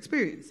are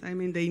experienced. I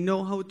mean, they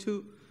know how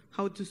to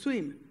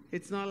swim.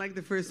 It's not like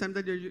the first time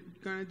that you're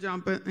going to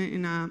jump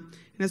in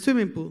a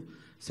swimming pool.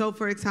 So,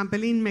 for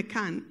example, in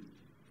Mecan,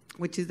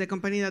 which is the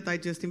company that I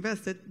just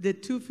invested, the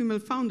 2 female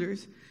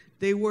founders,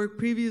 they worked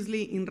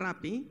previously in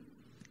Rappi,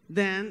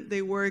 then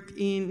they worked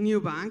in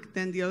Nubank,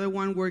 then the other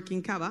one worked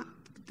in Cava.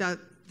 That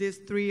these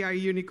 3 are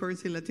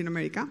unicorns in Latin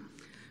America.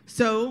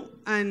 So,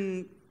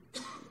 and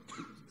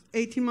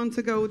 18 months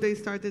ago, they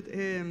started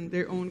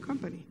their own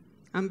company.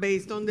 And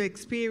based on the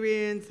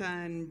experience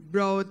and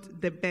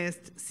brought the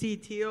best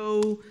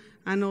CTO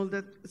and all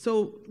that.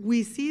 So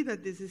we see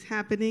that this is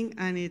happening,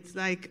 and it's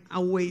like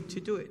a way to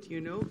do it,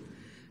 you know?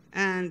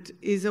 And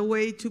it's a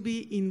way to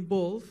be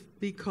involved,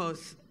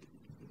 because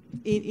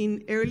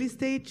in early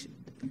stage,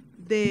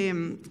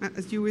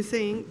 as you were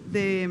saying,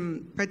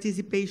 the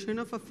participation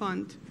of a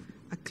fund,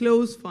 a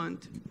closed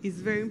fund,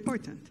 is very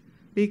important,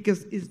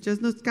 because it's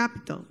just not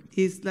capital.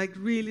 It's like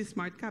really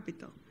smart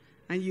capital.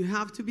 And you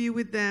have to be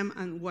with them,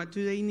 and what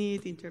do they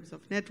need in terms of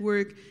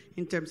network,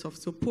 in terms of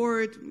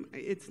support.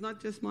 It's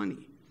not just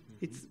money.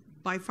 It's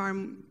by far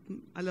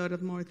a lot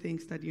of more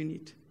things that you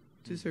need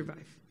to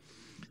survive.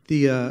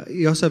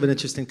 You also have an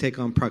interesting take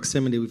on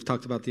proximity. We've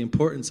talked about the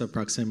importance of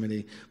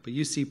proximity, but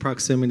you see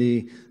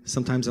proximity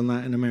sometimes in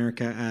Latin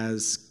America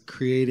as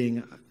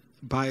creating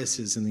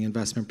biases in the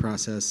investment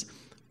process,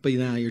 but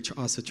now you're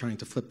also trying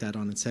to flip that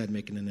on its head,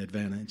 making an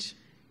advantage.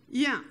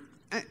 Yeah.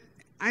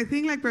 I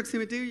think like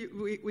proximity,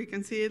 we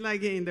can see it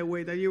like in the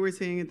way that you were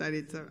saying it, that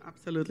it's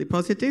absolutely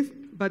positive,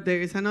 but there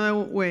is another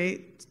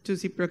way to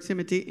see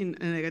proximity in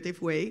a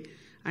negative way,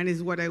 and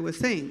it's what I was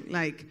saying.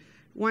 Like,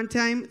 one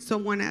time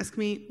someone asked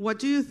me, what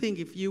do you think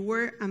if you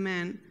were a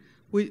man,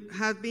 would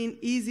have been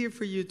easier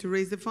for you to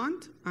raise the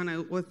fund? And I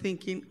was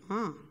thinking,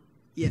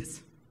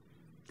 yes,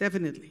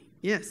 definitely,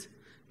 yes.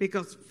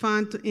 Because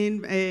fund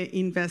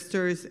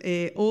investors,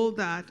 all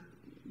that,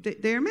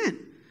 they're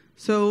men.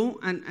 So,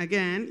 and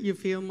again, you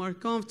feel more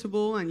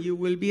comfortable, and you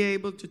will be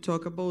able to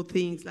talk about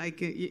things like,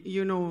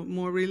 you know,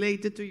 more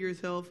related to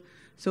yourself.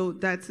 So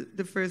that's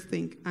the first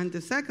thing. And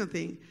the second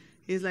thing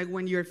is like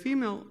when you're a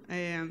female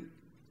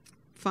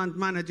fund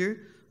manager,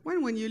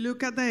 when you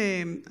look at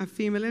a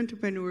female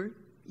entrepreneur,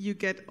 you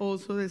get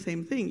also the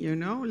same thing, you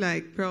know,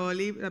 like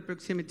probably a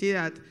proximity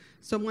that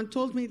someone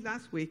told me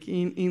last week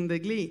in the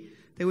Glee.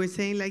 They were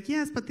saying like,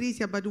 yes,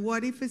 Patricia, but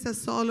what if it's a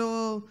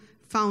solo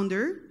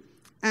founder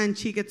and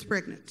she gets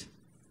pregnant?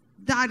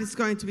 That is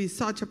going to be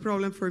such a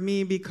problem for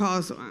me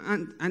because,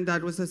 and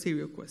that was a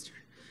serious question.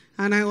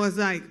 And I was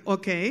like,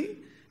 okay,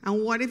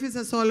 and what if it's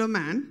a solo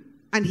man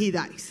and he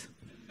dies?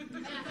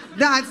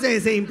 That's the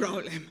same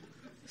problem.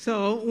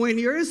 So when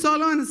you're a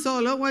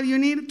solo, well, you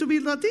need to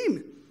build a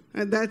team.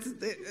 And that's,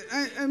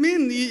 I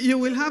mean, you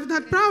will have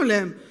that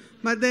problem.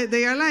 But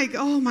they are like,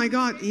 oh my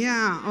God,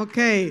 yeah,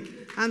 okay.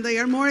 And they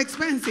are more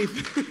expensive.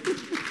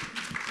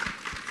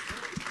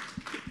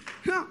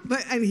 No,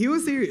 and he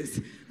was serious.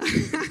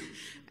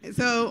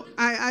 So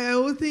I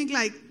always think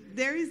like,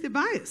 there is the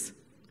bias.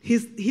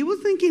 He was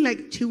thinking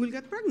like, she will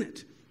get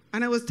pregnant.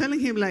 And I was telling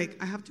him like,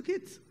 I have 2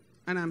 kids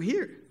and I'm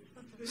here.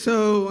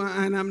 So,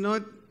 and I'm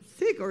not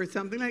sick or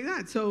something like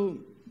that. So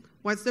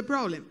what's the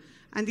problem?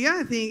 And the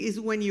other thing is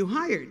when you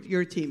hired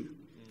your team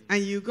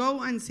and you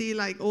go and see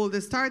like all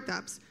the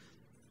startups,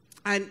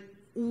 and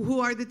who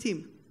are the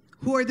team?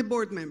 Who are the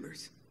board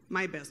members?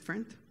 My best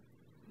friend.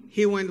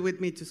 He went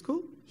with me to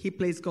school. He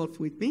plays golf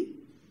with me.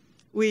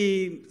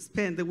 We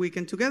spend the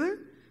weekend together.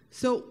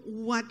 So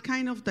what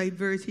kind of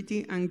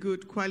diversity and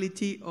good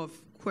quality of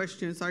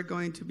questions are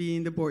going to be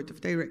in the board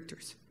of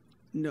directors?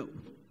 No.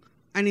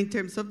 And in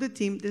terms of the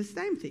team, the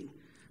same thing.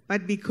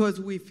 But because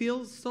we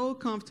feel so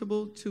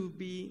comfortable to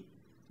be,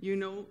 you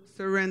know,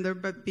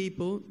 surrendered by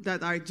people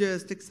that are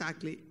just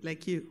exactly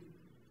like you.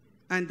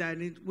 And that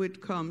it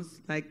would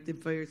comes like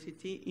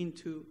diversity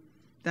into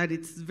that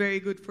it's very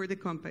good for the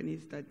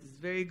companies, that it's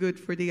very good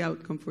for the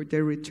outcome, for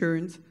their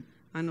returns,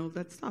 and all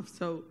that stuff.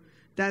 So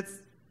that's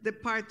the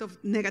part of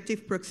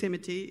negative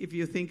proximity. If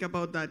you think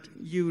about that,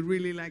 you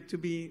really like to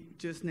be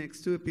just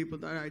next to people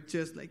that are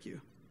just like you.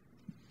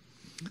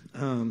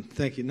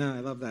 Thank you. No, I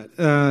love that.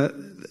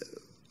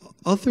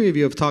 All 3 of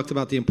you have talked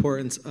about the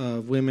importance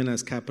of women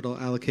as capital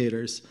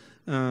allocators.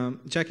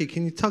 Jacki,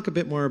 can you talk a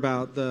bit more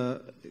about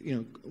the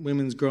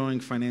women's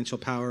growing financial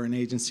power and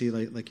agency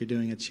like you're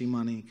doing at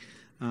SheMoney,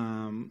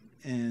 and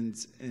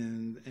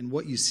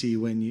what you see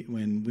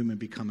when women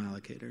become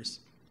allocators?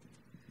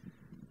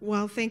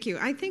 Well, thank you.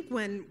 I think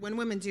when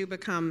women do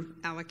become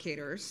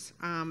allocators,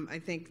 I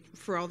think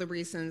for all the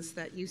reasons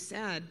that you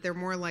said, they're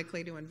more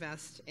likely to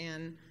invest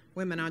in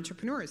women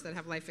entrepreneurs that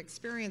have life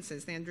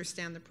experiences. They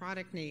understand the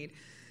product need.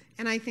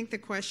 And I think the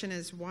question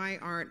is, why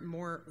aren't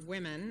more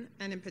women,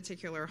 and in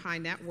particular high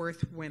net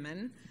worth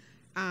women,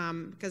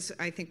 because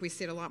I think we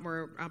see it a lot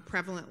more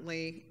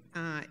prevalently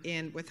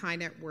with high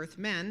net worth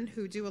men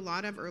who do a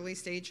lot of early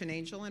stage and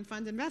angel and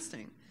fund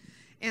investing.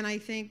 And I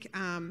think,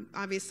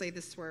 obviously,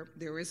 this is where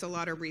there is a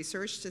lot of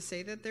research to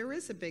say that there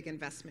is a big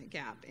investment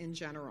gap in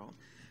general.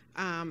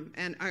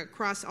 And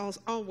across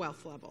all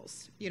wealth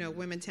levels. You know,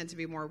 women tend to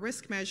be more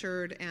risk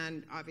measured,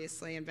 and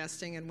obviously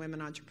investing in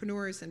women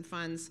entrepreneurs and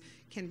funds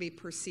can be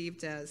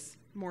perceived as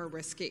more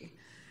risky.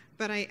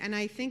 But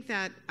I think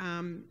that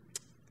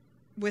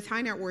with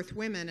high net worth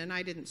women, and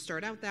I didn't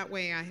start out that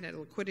way, I had a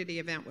liquidity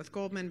event with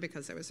Goldman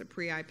because I was a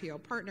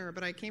pre-IPO partner,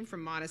 but I came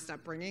from modest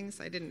upbringings.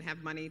 I didn't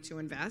have money to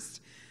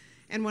invest.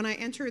 And when I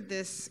entered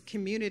this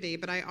community,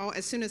 but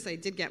as soon as I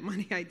did get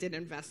money, I did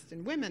invest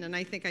in women. And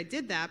I think I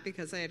did that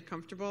because I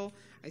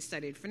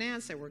studied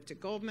finance, I worked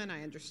at Goldman,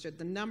 I understood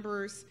the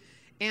numbers,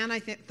 and I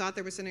thought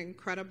there was an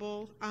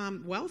incredible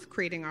wealth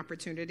creating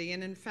opportunity.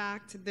 And in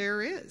fact,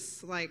 there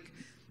is. Like,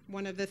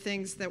 one of the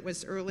things that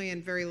was early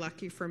and very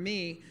lucky for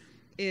me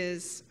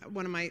is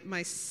one of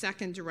my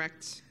second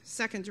direct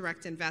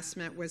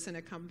investment was in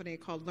a company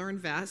called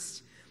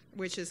LearnVest,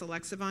 which is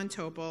Alexa Von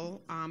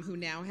Tobel, who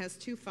now has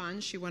 2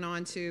 funds. She went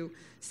on to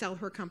sell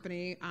her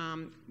company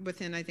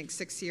within, I think,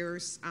 6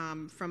 years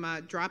from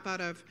a dropout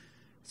of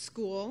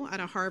school at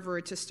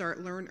Harvard to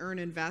start Learn, Earn,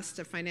 Invest,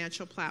 a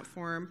financial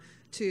platform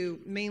to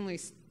mainly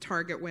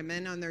target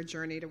women on their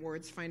journey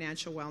towards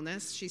financial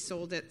wellness. She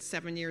sold it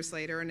 7 years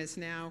later and is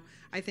now,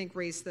 I think,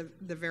 raised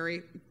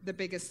the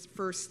biggest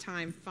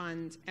first-time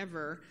fund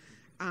ever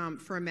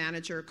for a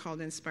manager called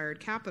Inspired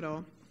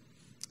Capital.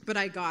 But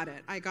I got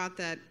it. I got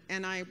that,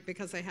 and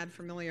because I had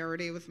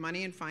familiarity with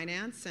money and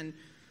finance, and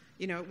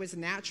it was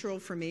natural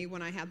for me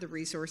when I had the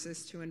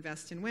resources to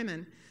invest in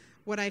women.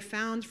 What I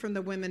found from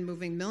the Women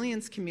Moving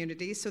Millions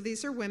community, so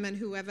these are women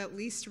who have at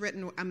least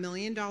written $1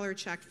 million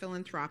check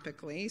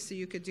philanthropically, so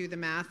you could do the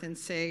math and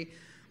say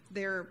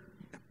they're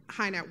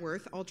high net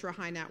worth, ultra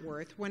high net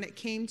worth. When it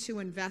came to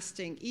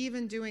investing,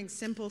 even doing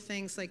simple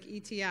things like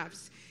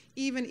ETFs,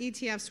 even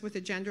ETFs with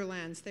a gender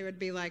lens, they would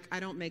be like, I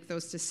don't make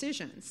those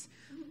decisions.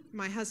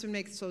 My husband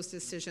makes those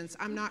decisions.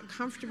 I'm not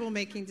comfortable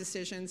making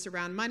decisions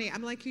around money.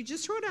 I'm like, you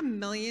just wrote $1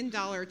 million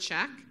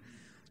check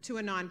to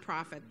a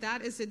nonprofit.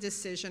 That is a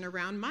decision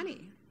around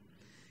money.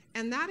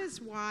 And that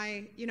is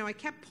why, I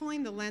kept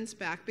pulling the lens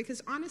back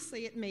because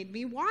honestly, it made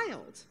me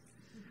wild.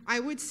 I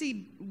would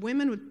see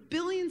women with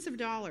billions of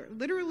dollars,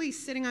 literally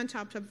sitting on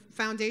top of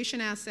foundation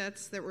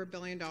assets that were $1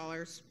 billion,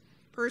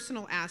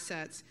 personal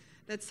assets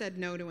that said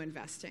no to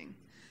investing.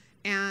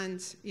 And,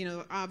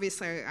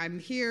 obviously I'm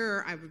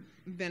here, I've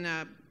been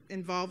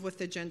involved with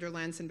the gender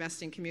lens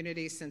investing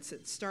community since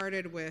it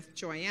started with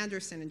Joy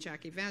Anderson and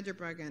Jacki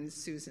Vanderbrug and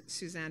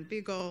Suzanne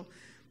Beagle.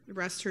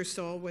 Rest her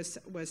soul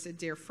was a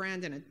dear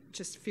friend and a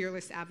just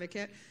fearless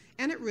advocate,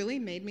 and it really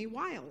made me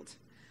wild.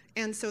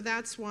 And so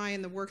that's why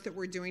in the work that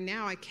we're doing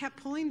now, I kept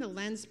pulling the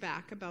lens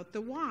back about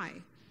the why.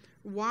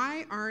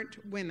 Why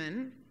aren't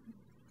women,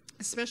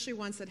 especially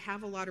ones that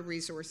have a lot of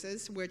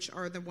resources, which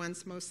are the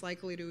ones most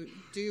likely to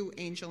do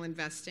angel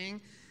investing,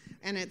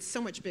 and it's so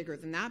much bigger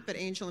than that, but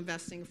angel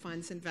investing,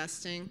 funds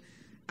investing,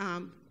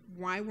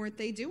 why weren't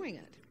they doing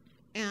it?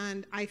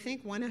 And I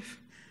think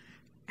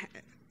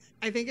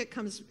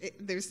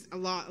there's a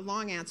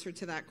long answer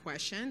to that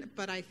question,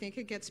 but I think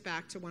it gets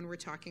back to when we're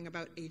talking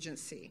about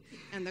agency.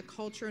 And the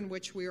culture in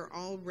which we are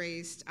all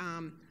raised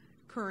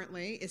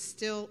currently is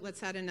still,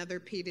 let's add another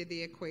P to the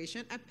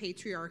equation, a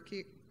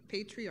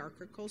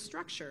patriarchal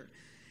structure.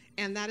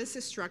 And that is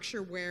a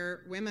structure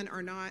where women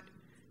are not,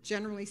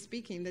 generally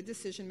speaking, the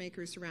decision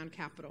makers around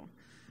capital.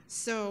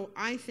 So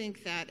I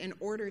think that in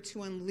order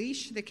to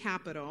unleash the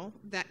capital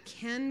that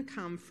can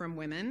come from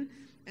women,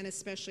 and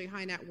especially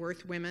high net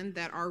worth women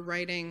that are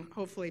writing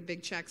hopefully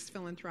big checks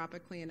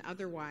philanthropically and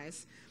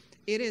otherwise,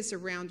 it is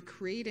around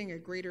creating a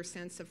greater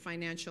sense of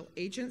financial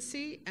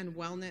agency and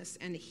wellness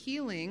and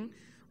healing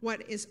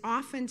what is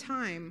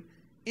oftentimes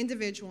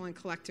individual and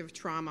collective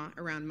trauma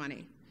around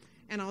money.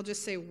 And I'll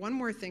just say one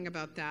more thing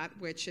about that,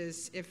 which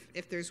is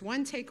if there's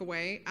one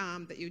takeaway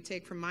that you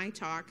take from my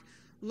talk,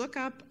 look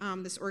up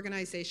this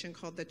organization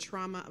called the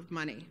Trauma of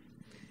Money.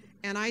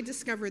 And I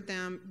discovered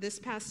them this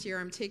past year.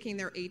 I'm taking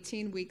their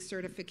 18-week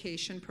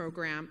certification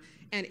program,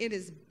 and it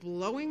is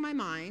blowing my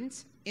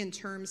mind in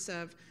terms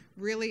of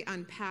really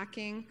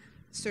unpacking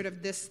sort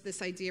of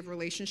this idea of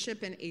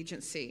relationship and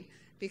agency.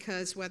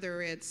 Because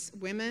whether it's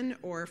women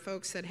or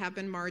folks that have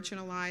been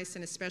marginalized,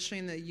 and especially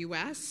in the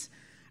U.S.,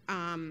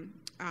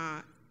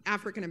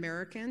 African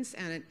Americans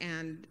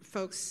and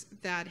folks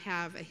that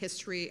have a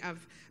history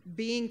of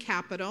being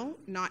capital,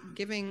 not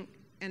giving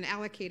and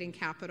allocating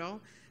capital,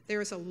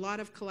 there's a lot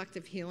of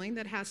collective healing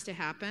that has to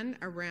happen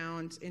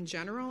around, in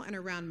general, and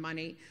around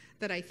money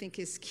that I think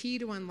is key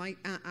to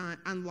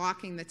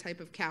unlocking the type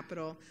of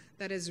capital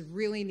that is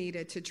really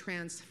needed to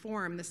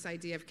transform this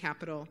idea of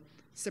capital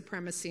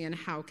supremacy and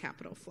how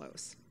capital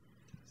flows.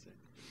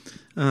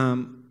 I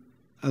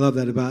love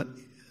that about,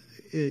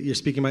 you're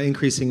speaking about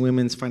increasing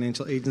women's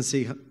financial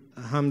agency.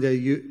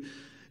 Hamdiya,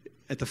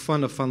 at the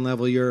fund of fund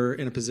level, you're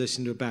in a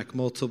position to back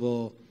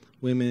multiple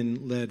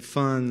women-led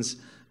funds.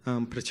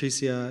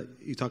 Patricia,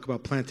 you talk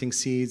about planting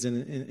seeds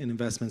and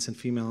investments in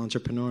female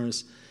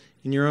entrepreneurs.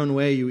 In your own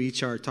way, you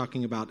each are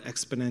talking about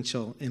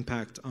exponential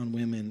impact on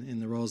women in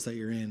the roles that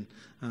you're in.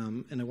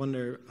 And I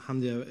wonder,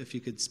 Hamdiya, if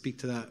you could speak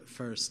to that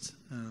first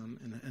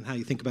and how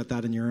you think about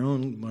that in your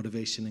own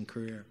motivation and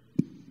career.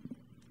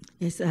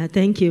 Yes,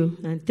 thank you.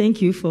 And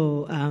thank you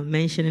for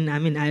mentioning,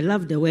 I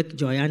love the work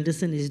Joy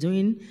Anderson is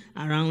doing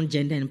around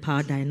gender and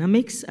power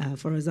dynamics.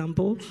 For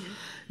example,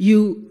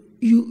 you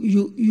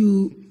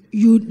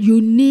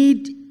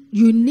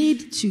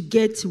need to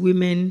get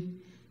women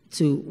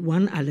to,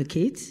 one,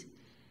 allocate,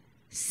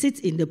 sit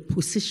in the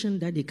position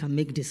that they can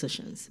make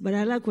decisions. But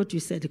I like what you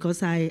said,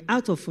 because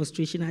out of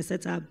frustration, I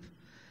set up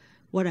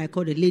what I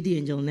call the Lady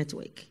Angel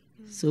Network.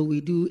 So we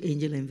do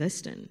angel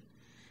investing.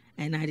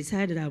 And I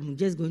decided I'm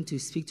just going to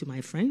speak to my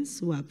friends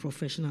who are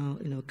professional,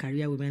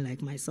 career women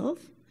like myself,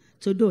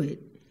 to do it.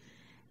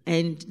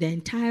 And the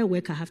entire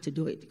week I have to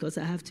do it, because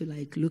I have to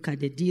look at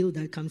the deal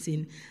that comes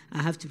in.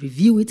 I have to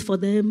review it for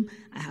them.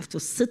 I have to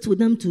sit with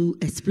them to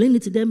explain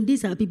it to them.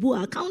 These are people who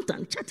are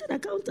accountants, chartered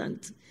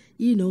accountants,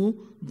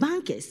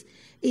 bankers.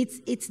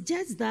 It's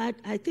just that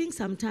I think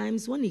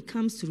sometimes when it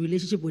comes to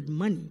relationship with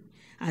money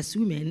as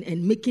women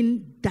and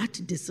making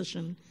that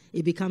decision,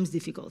 it becomes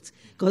difficult.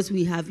 Because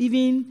we have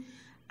even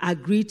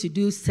agreed to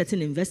do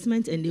certain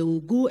investments, and they will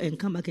go and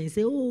come back and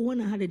say,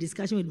 when I had a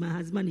discussion with my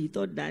husband, he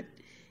thought that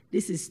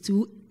this is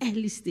too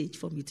early stage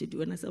for me to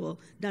do. And I said, well,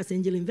 that's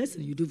angel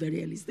investing. You do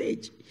very early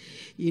stage.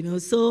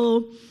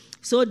 So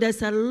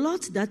there's a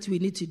lot that we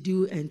need to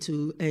do and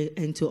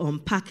to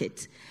unpack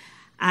it.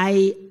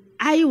 I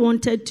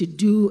wanted to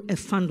do a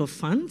fund of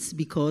funds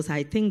because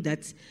I think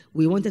that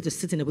we wanted to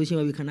sit in a position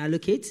where we can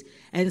allocate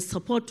and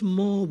support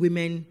more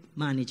women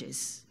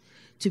managers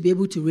to be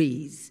able to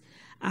raise.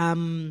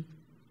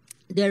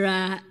 There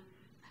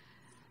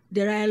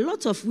are a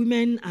lot of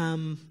women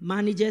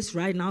managers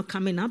right now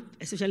coming up,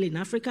 especially in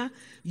Africa.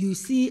 You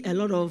see a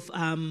lot of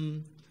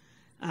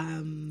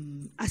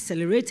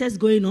accelerators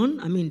going on.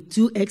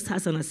 2X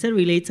has an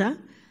accelerator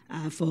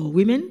for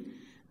women.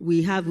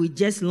 We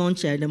just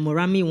launched the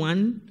Morami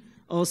one,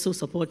 also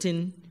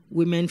supporting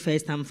women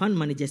first-time fund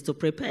managers to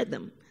prepare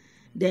them.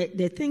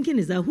 The thinking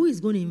is that who is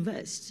going to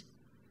invest?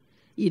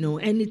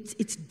 And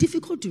it's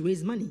difficult to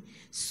raise money.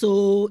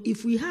 So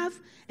if we have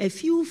a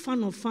few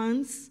fund of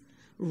funds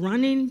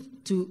running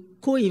to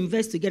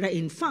co-invest together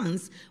in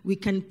funds, we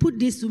can put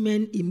these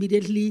women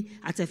immediately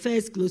at a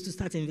first close to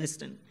start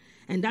investing.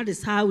 And that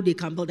is how they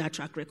can build that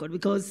track record.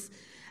 Because,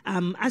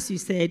 as you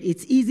said,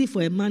 it's easy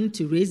for a man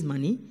to raise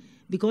money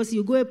because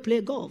you go and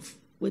play golf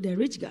with the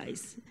rich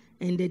guys,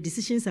 and the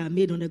decisions are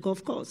made on the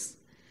golf course.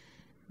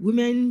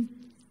 Women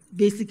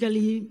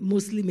basically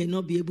mostly may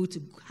not be able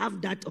to have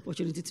that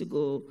opportunity to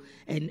go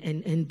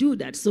and do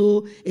that.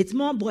 So it's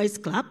more boys'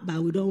 club,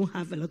 but we don't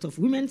have a lot of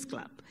women's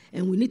club.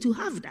 And we need to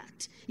have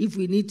that if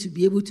we need to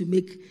be able to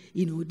make,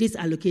 these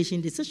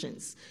allocation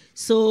decisions.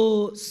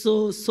 So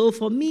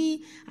for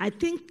me, I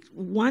think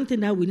one thing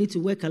that we need to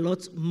work a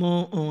lot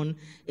more on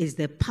is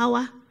the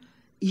power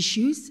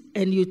issues.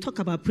 And you talk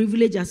about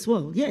privilege as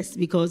well. Yes,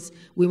 because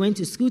we went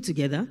to school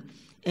together,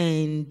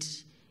 and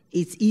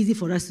it's easy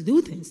for us to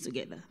do things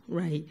together,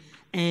 right?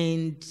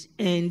 And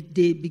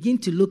they begin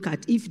to look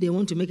at, if they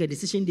want to make a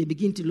decision, they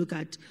begin to look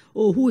at,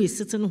 who is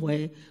sitting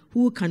where?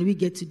 Who can we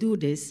get to do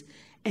this?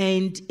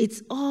 And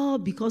it's all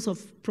because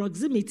of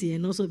proximity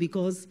and also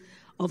because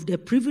of the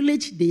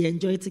privilege they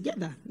enjoy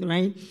together,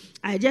 right?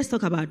 I just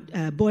talk about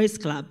boys'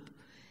 club.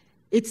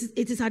 It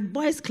is at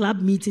boys'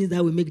 club meetings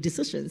that we make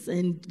decisions,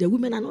 and the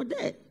women are not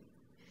there.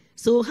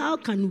 So how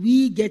can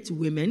we get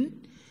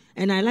women?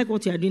 And I like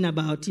what you are doing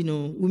about,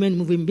 women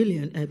moving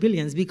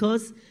billions,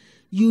 because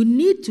you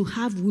need to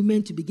have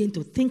women to begin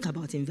to think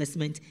about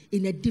investment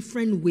in a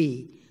different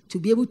way to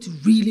be able to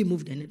really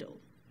move the needle.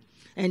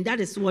 And that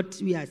is what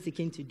we are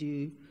seeking to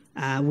do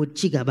with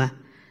Chigaba,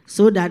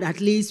 so that at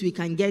least we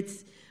can get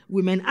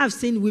women. I've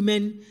seen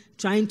women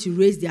trying to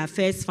raise their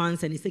first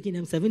funds, and it's taking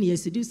them 7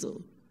 years to do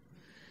so.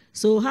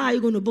 So how are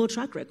you going to build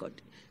track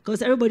record?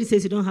 Because everybody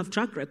says you don't have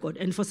track record.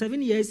 And for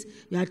 7 years,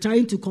 you are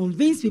trying to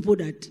convince people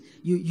that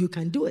you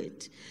can do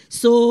it.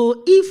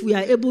 So if we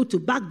are able to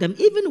back them,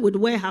 even with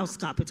warehouse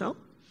capital,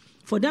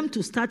 for them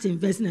to start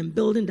investing and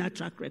building that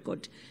track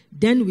record,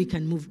 then we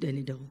can move the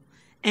needle.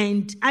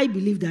 And I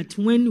believe that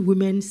when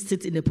women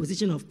sit in a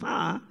position of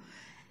power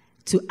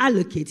to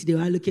allocate, they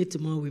will allocate to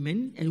more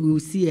women, and we will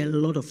see a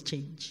lot of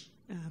change.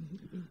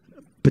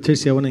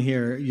 Patricia, I want to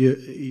hear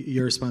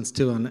your response,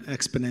 too, on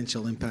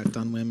exponential impact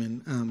on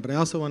women. But I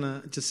also want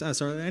to just ask,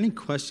 are there any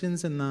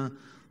questions in the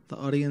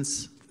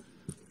audience?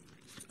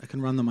 I can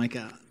run the mic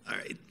out. All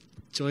right.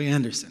 Joy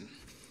Anderson.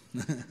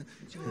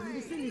 Joy.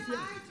 Anderson is here.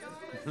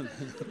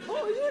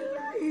 Oh, you're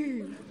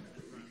lying.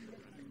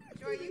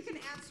 Joy, you can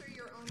answer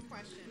your own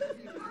question. I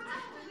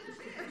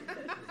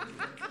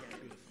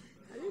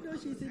didn't know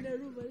she's in the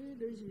room. I didn't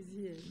know she's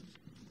here.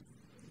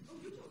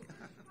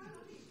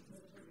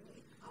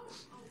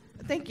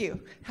 Thank you.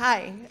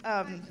 Hi.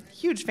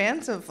 Huge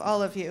fans of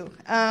all of you.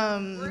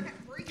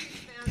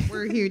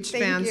 We're huge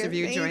fans of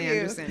you, Joy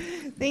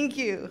Anderson. Thank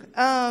you.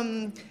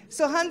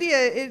 So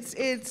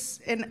Hamdiya,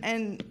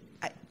 and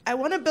I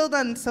want to build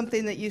on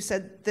something that you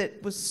said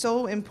that was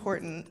so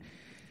important,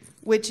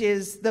 which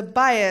is the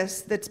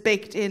bias that's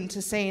baked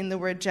into saying the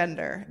word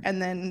gender,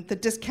 and then the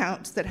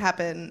discounts that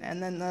happen,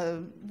 and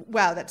then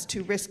wow, that's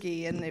too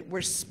risky, and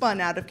we're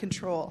spun out of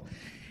control.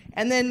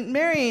 And then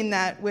marrying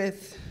that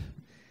with,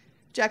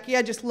 Jacki,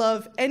 I just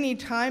love any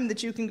time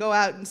that you can go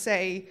out and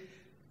say,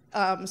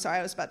 sorry,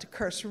 I was about to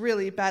curse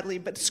really badly,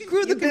 but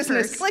screw the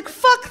business. Like,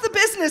 fuck the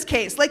business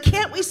case. Like,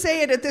 can't we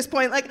say it at this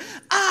point? Like,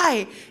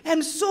 I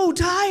am so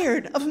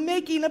tired of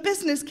making a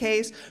business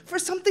case for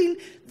something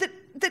that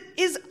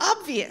is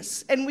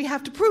obvious, and we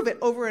have to prove it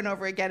over and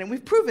over again, and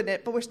we've proven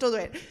it, but we're still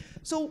doing it.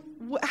 So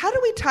how do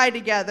we tie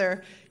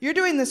together, you're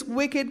doing this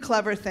wicked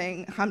clever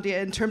thing,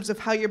 Hamdiya, in terms of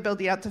how you're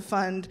building out the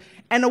fund,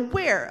 and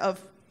aware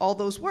of all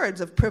those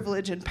words of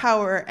privilege and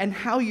power, and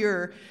how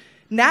you're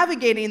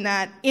navigating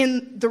that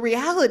in the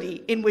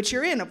reality in which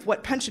you're in, of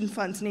what pension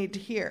funds need to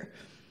hear.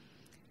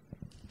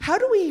 How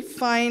do we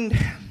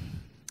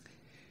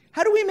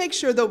make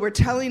sure that we're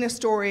telling a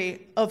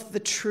story of the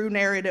true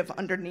narrative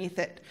underneath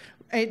it?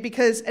 Right?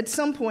 Because at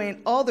some point,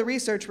 all the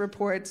research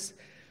reports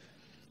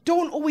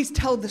don't always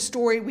tell the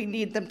story we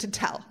need them to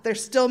tell. They're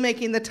still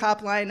making the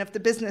top line of the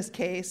business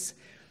case.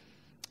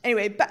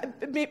 Anyway,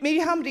 maybe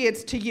Hamdiya,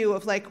 it's to you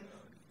of like,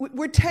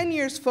 we're 10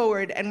 years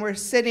forward and we're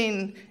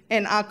sitting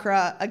in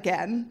Accra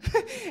again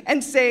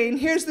and saying,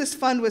 here's this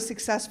fund was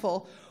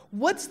successful.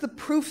 What's the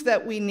proof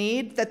that we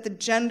need that the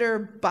gender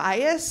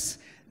bias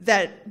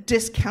that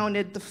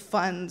discounted the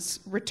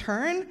fund's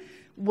return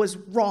was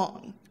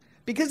wrong?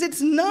 Because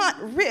it's not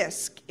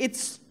risk,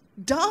 it's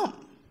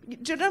dumb. Do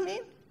you know what I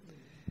mean?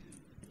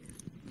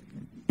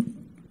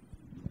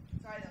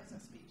 Sorry, that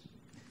was a speech.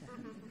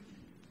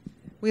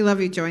 We love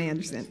you, Joy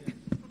Anderson.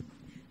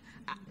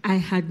 I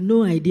had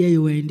no idea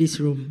you were in this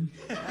room.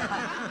 I'm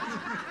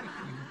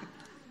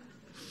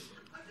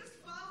just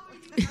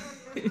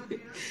following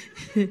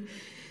you.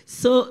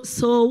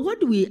 So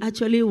what we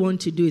actually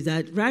want to do is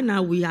that right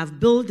now we have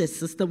built a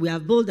system, we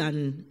have built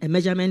a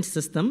measurement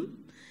system,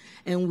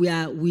 and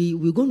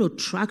we're going to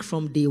track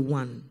from day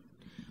one.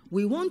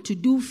 We want to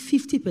do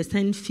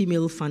 50%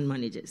 female fund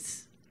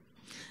managers.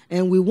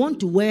 And we want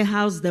to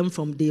warehouse them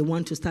from day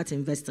one to start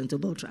investing to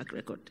build track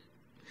record.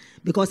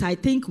 Because I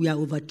think we are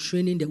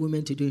overtraining the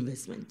women to do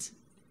investment.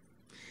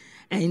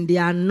 And they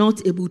are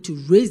not able to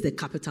raise the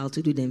capital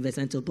to do the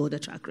investment to build a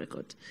track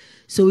record.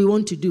 So we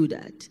want to do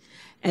that.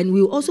 And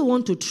we also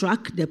want to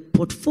track the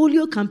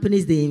portfolio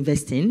companies they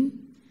invest in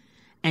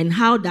and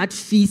how that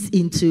feeds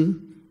into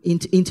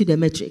the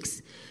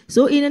metrics.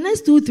 So in the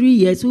next 2-3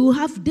 years, we will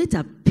have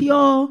data,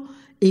 pure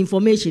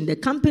information. The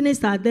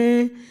companies are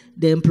there,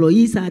 the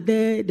employees are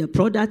there, the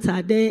products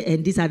are there,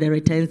 and these are the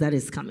returns that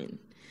is coming.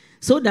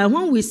 So that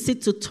when we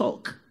sit to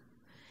talk,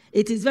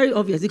 it is very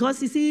obvious.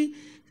 Because you see,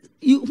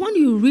 when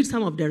you read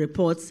some of the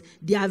reports,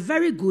 they are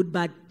very good,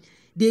 but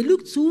they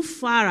look too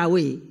far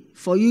away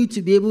for you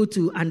to be able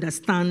to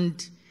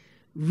understand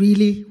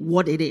really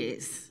what it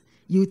is.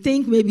 You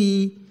think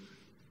maybe,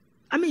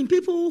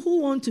 people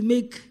who want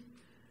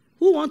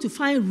to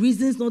find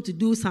reasons not to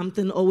do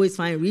something always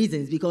find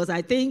reasons. Because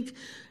I think,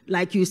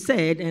 like you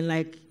said, and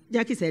like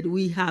Jacki said,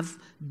 we have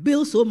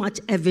built so much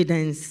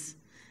evidence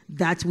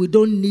that we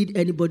don't need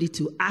anybody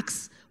to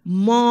ask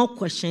more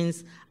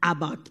questions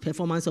about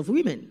performance of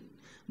women.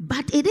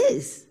 But it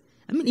is.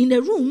 In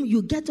the room,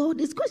 you get all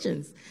these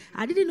questions.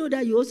 I didn't know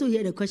that you also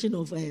hear the question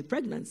of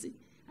pregnancy.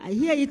 I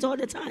hear it all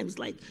the time. It's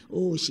like,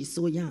 oh, she's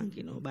so young,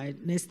 by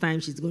next time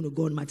she's going to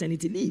go on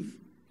maternity leave.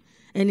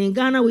 And in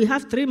Ghana, we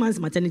have 3 months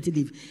maternity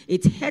leave.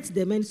 It hurts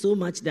the men so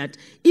much that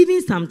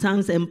even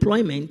sometimes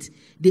employment,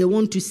 they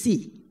want to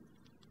see,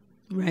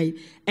 right?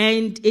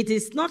 And it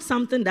is not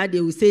something that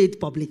they will say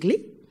it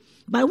publicly.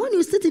 But when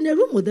you sit in a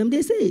room with them,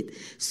 they say it.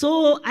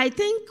 So I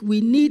think we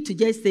need to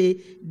just say,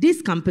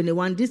 this company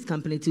 1, this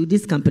company 2,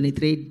 this company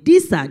 3,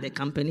 these are the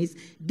companies,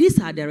 these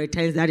are the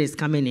returns that is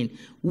coming in.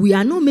 We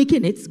are not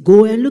making it.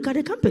 Go and look at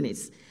the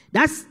companies.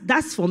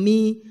 That's for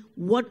me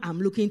what I'm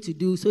looking to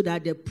do so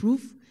that the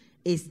proof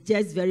is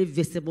just very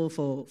visible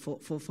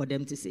for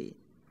them to see.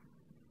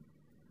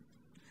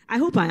 I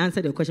hope I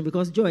answered your question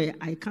because, Joy,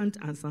 I can't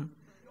answer.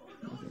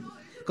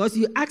 Because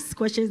you ask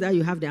questions that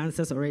you have the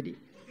answers already.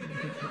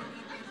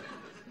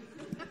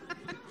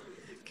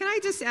 Can I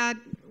just add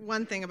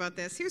one thing about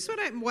this? Here's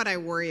what I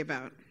worry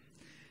about.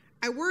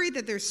 I worry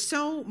that there's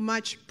so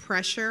much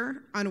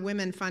pressure on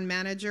women fund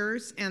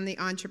managers and the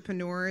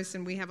entrepreneurs,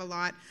 and we have a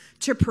lot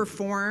to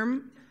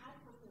perform,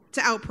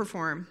 to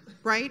outperform,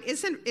 right?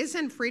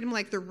 Isn't freedom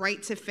like the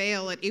right to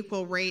fail at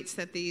equal rates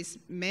that these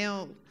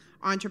male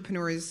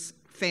entrepreneurs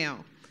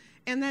fail?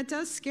 And that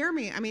does scare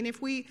me.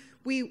 If we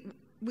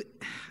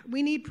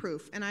need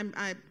proof, and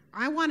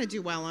I want to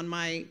do well on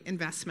my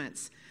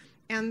investments.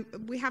 And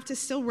we have to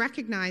still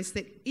recognize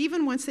that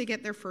even once they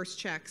get their first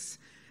checks,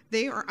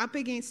 they are up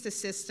against a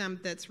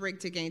system that's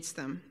rigged against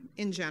them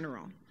in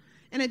general.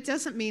 And it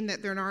doesn't mean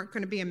that there aren't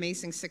going to be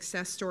amazing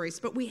success stories,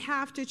 but we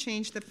have to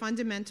change the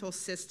fundamental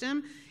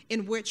system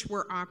in which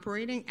we're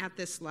operating at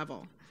this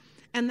level.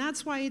 And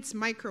that's why it's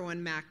micro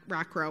and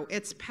macro.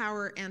 It's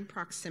power and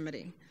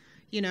proximity,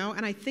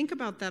 And I think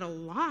about that a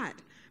lot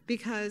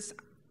because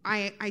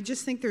I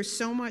just think there's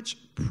so much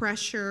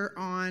pressure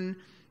on.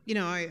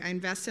 I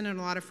invested in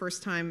a lot of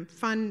first-time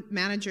fund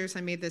managers.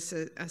 I made this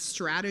a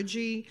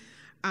strategy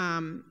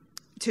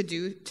to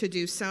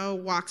do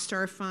so.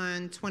 Walkstar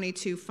Fund,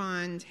 22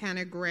 Fund,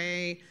 Hannah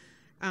Gray.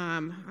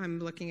 I'm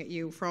looking at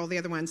you for all the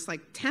other ones,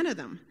 like 10 of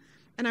them.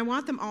 And I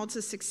want them all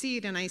to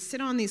succeed. And I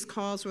sit on these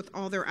calls with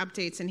all their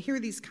updates and hear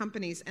these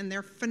companies, and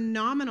they're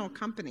phenomenal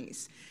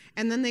companies.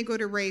 And then they go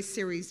to raise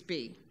Series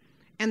B.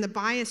 And the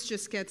bias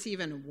just gets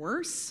even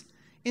worse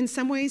in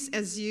some ways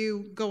as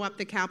you go up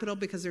the capital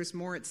because there's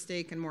more at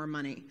stake and more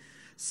money.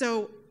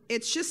 So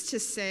it's just to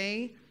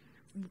say,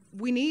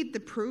 we need the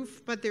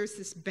proof, but there's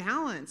this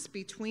balance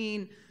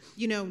between,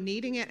 you know,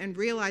 needing it and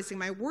realizing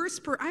I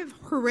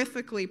have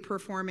horrifically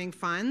performing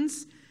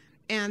funds,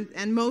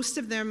 and most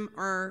of them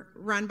are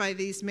run by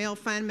these male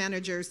fund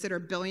managers that are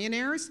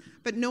billionaires,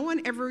 but no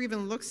one ever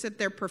even looks at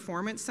their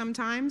performance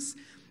sometimes,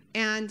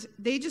 and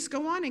they just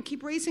go on and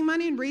keep raising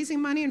money and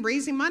raising money and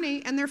raising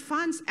money, and their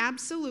funds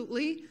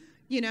absolutely,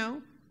 you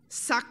know,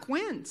 suck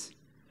wind.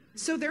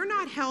 So they're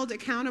not held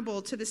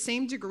accountable to the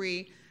same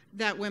degree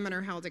that women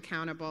are held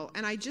accountable.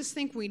 And I just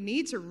think we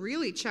need to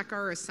really check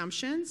our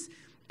assumptions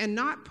and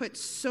not put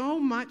so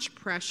much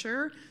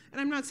pressure.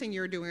 And I'm not saying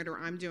you're doing it or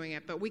I'm doing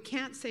it, but we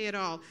can't say it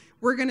all.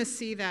 We're going to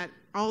see that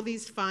all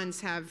these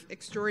funds have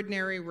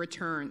extraordinary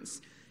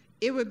returns.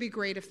 It would be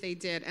great if they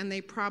did, and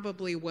they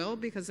probably will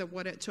because of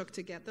what it took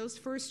to get those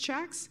first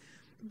checks.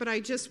 But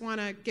I just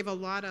want to give a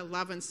lot of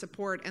love and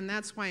support, and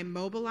that's why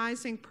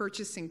mobilizing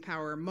purchasing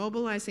power,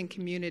 mobilizing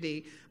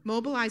community,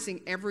 mobilizing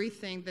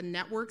everything, the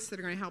networks that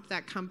are going to help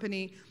that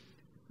company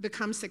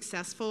become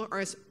successful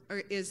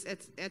is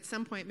at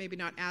some point maybe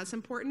not as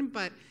important,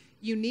 but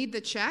you need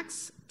the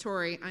checks.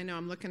 Tori, I know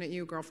I'm looking at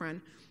you,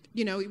 girlfriend.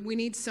 You know, we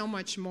need so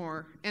much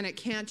more, and it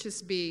can't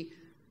just be,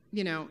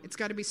 you know, it's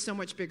got to be so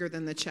much bigger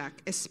than the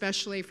check,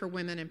 especially for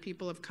women and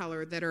people of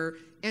color that are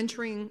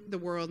entering the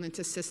world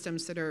into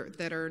systems that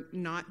are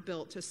not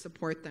built to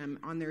support them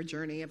on their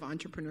journey of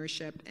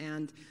entrepreneurship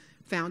and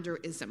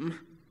founderism.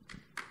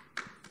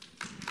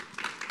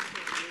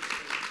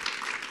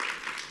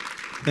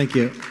 Thank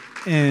you.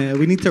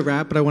 We need to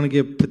wrap, but I want to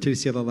give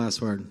Patricia the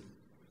last word.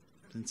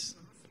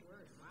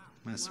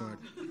 Last word.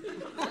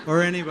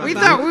 Or anybody. We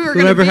thought we were going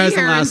to Whoever be has the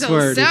here last until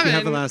word. 7. If you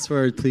have the last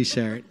word, please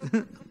share it.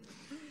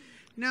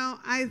 No,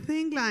 I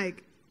think,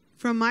 like,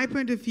 from my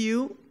point of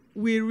view,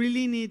 we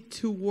really need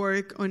to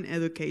work on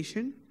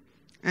education.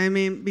 I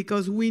mean,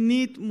 because we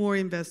need more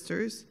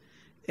investors.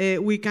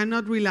 We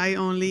cannot rely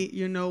only,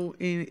 you know,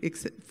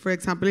 for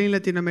example, in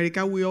Latin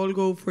America, we all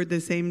go for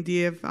the same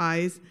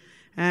DFIs,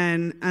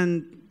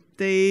 and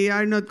they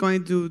are not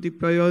going to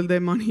deploy all the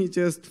money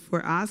just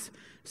for us.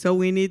 So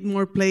we need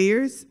more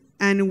players,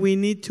 and we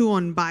need to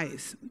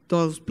unbias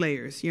those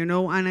players, you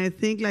know. And I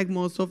think, like,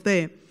 most of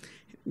the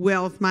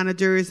wealth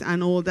managers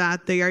and all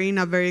that, they are in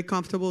a very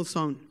comfortable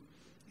zone,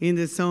 in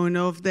the zone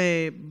of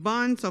the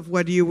bonds, of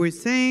what you were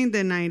saying, the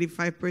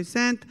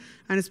 95%,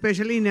 and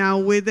especially now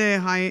with the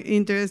high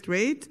interest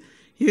rate,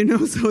 you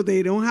know, so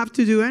they don't have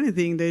to do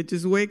anything. They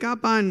just wake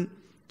up and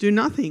do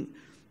nothing.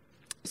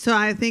 So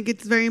I think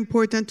it's very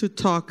important to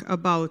talk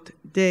about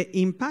the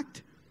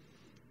impact.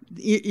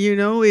 You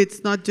know,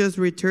 it's not just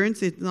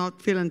returns, it's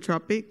not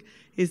philanthropic.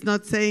 It's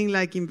not saying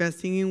like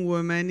investing in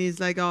women is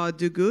like, oh,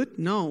 do good.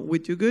 No, we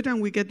do good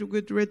and we get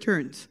good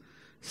returns.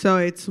 So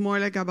it's more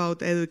like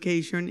about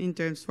education in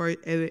terms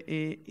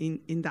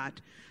in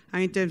that.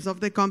 And in terms of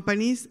the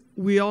companies,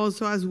 we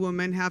also as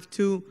women have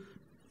to,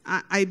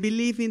 I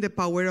believe in the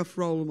power of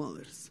role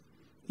models.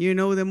 You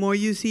know, the more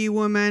you see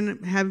women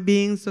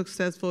being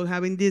successful,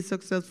 having these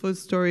successful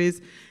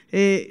stories,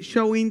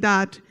 showing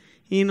that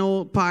in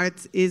all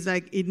parts is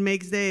like, it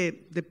makes the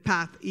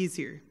path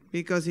easier.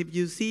 Because if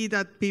you see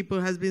that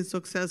people has been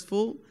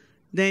successful,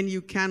 then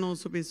you can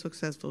also be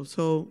successful.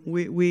 So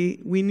we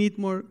need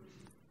more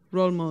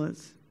role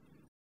models.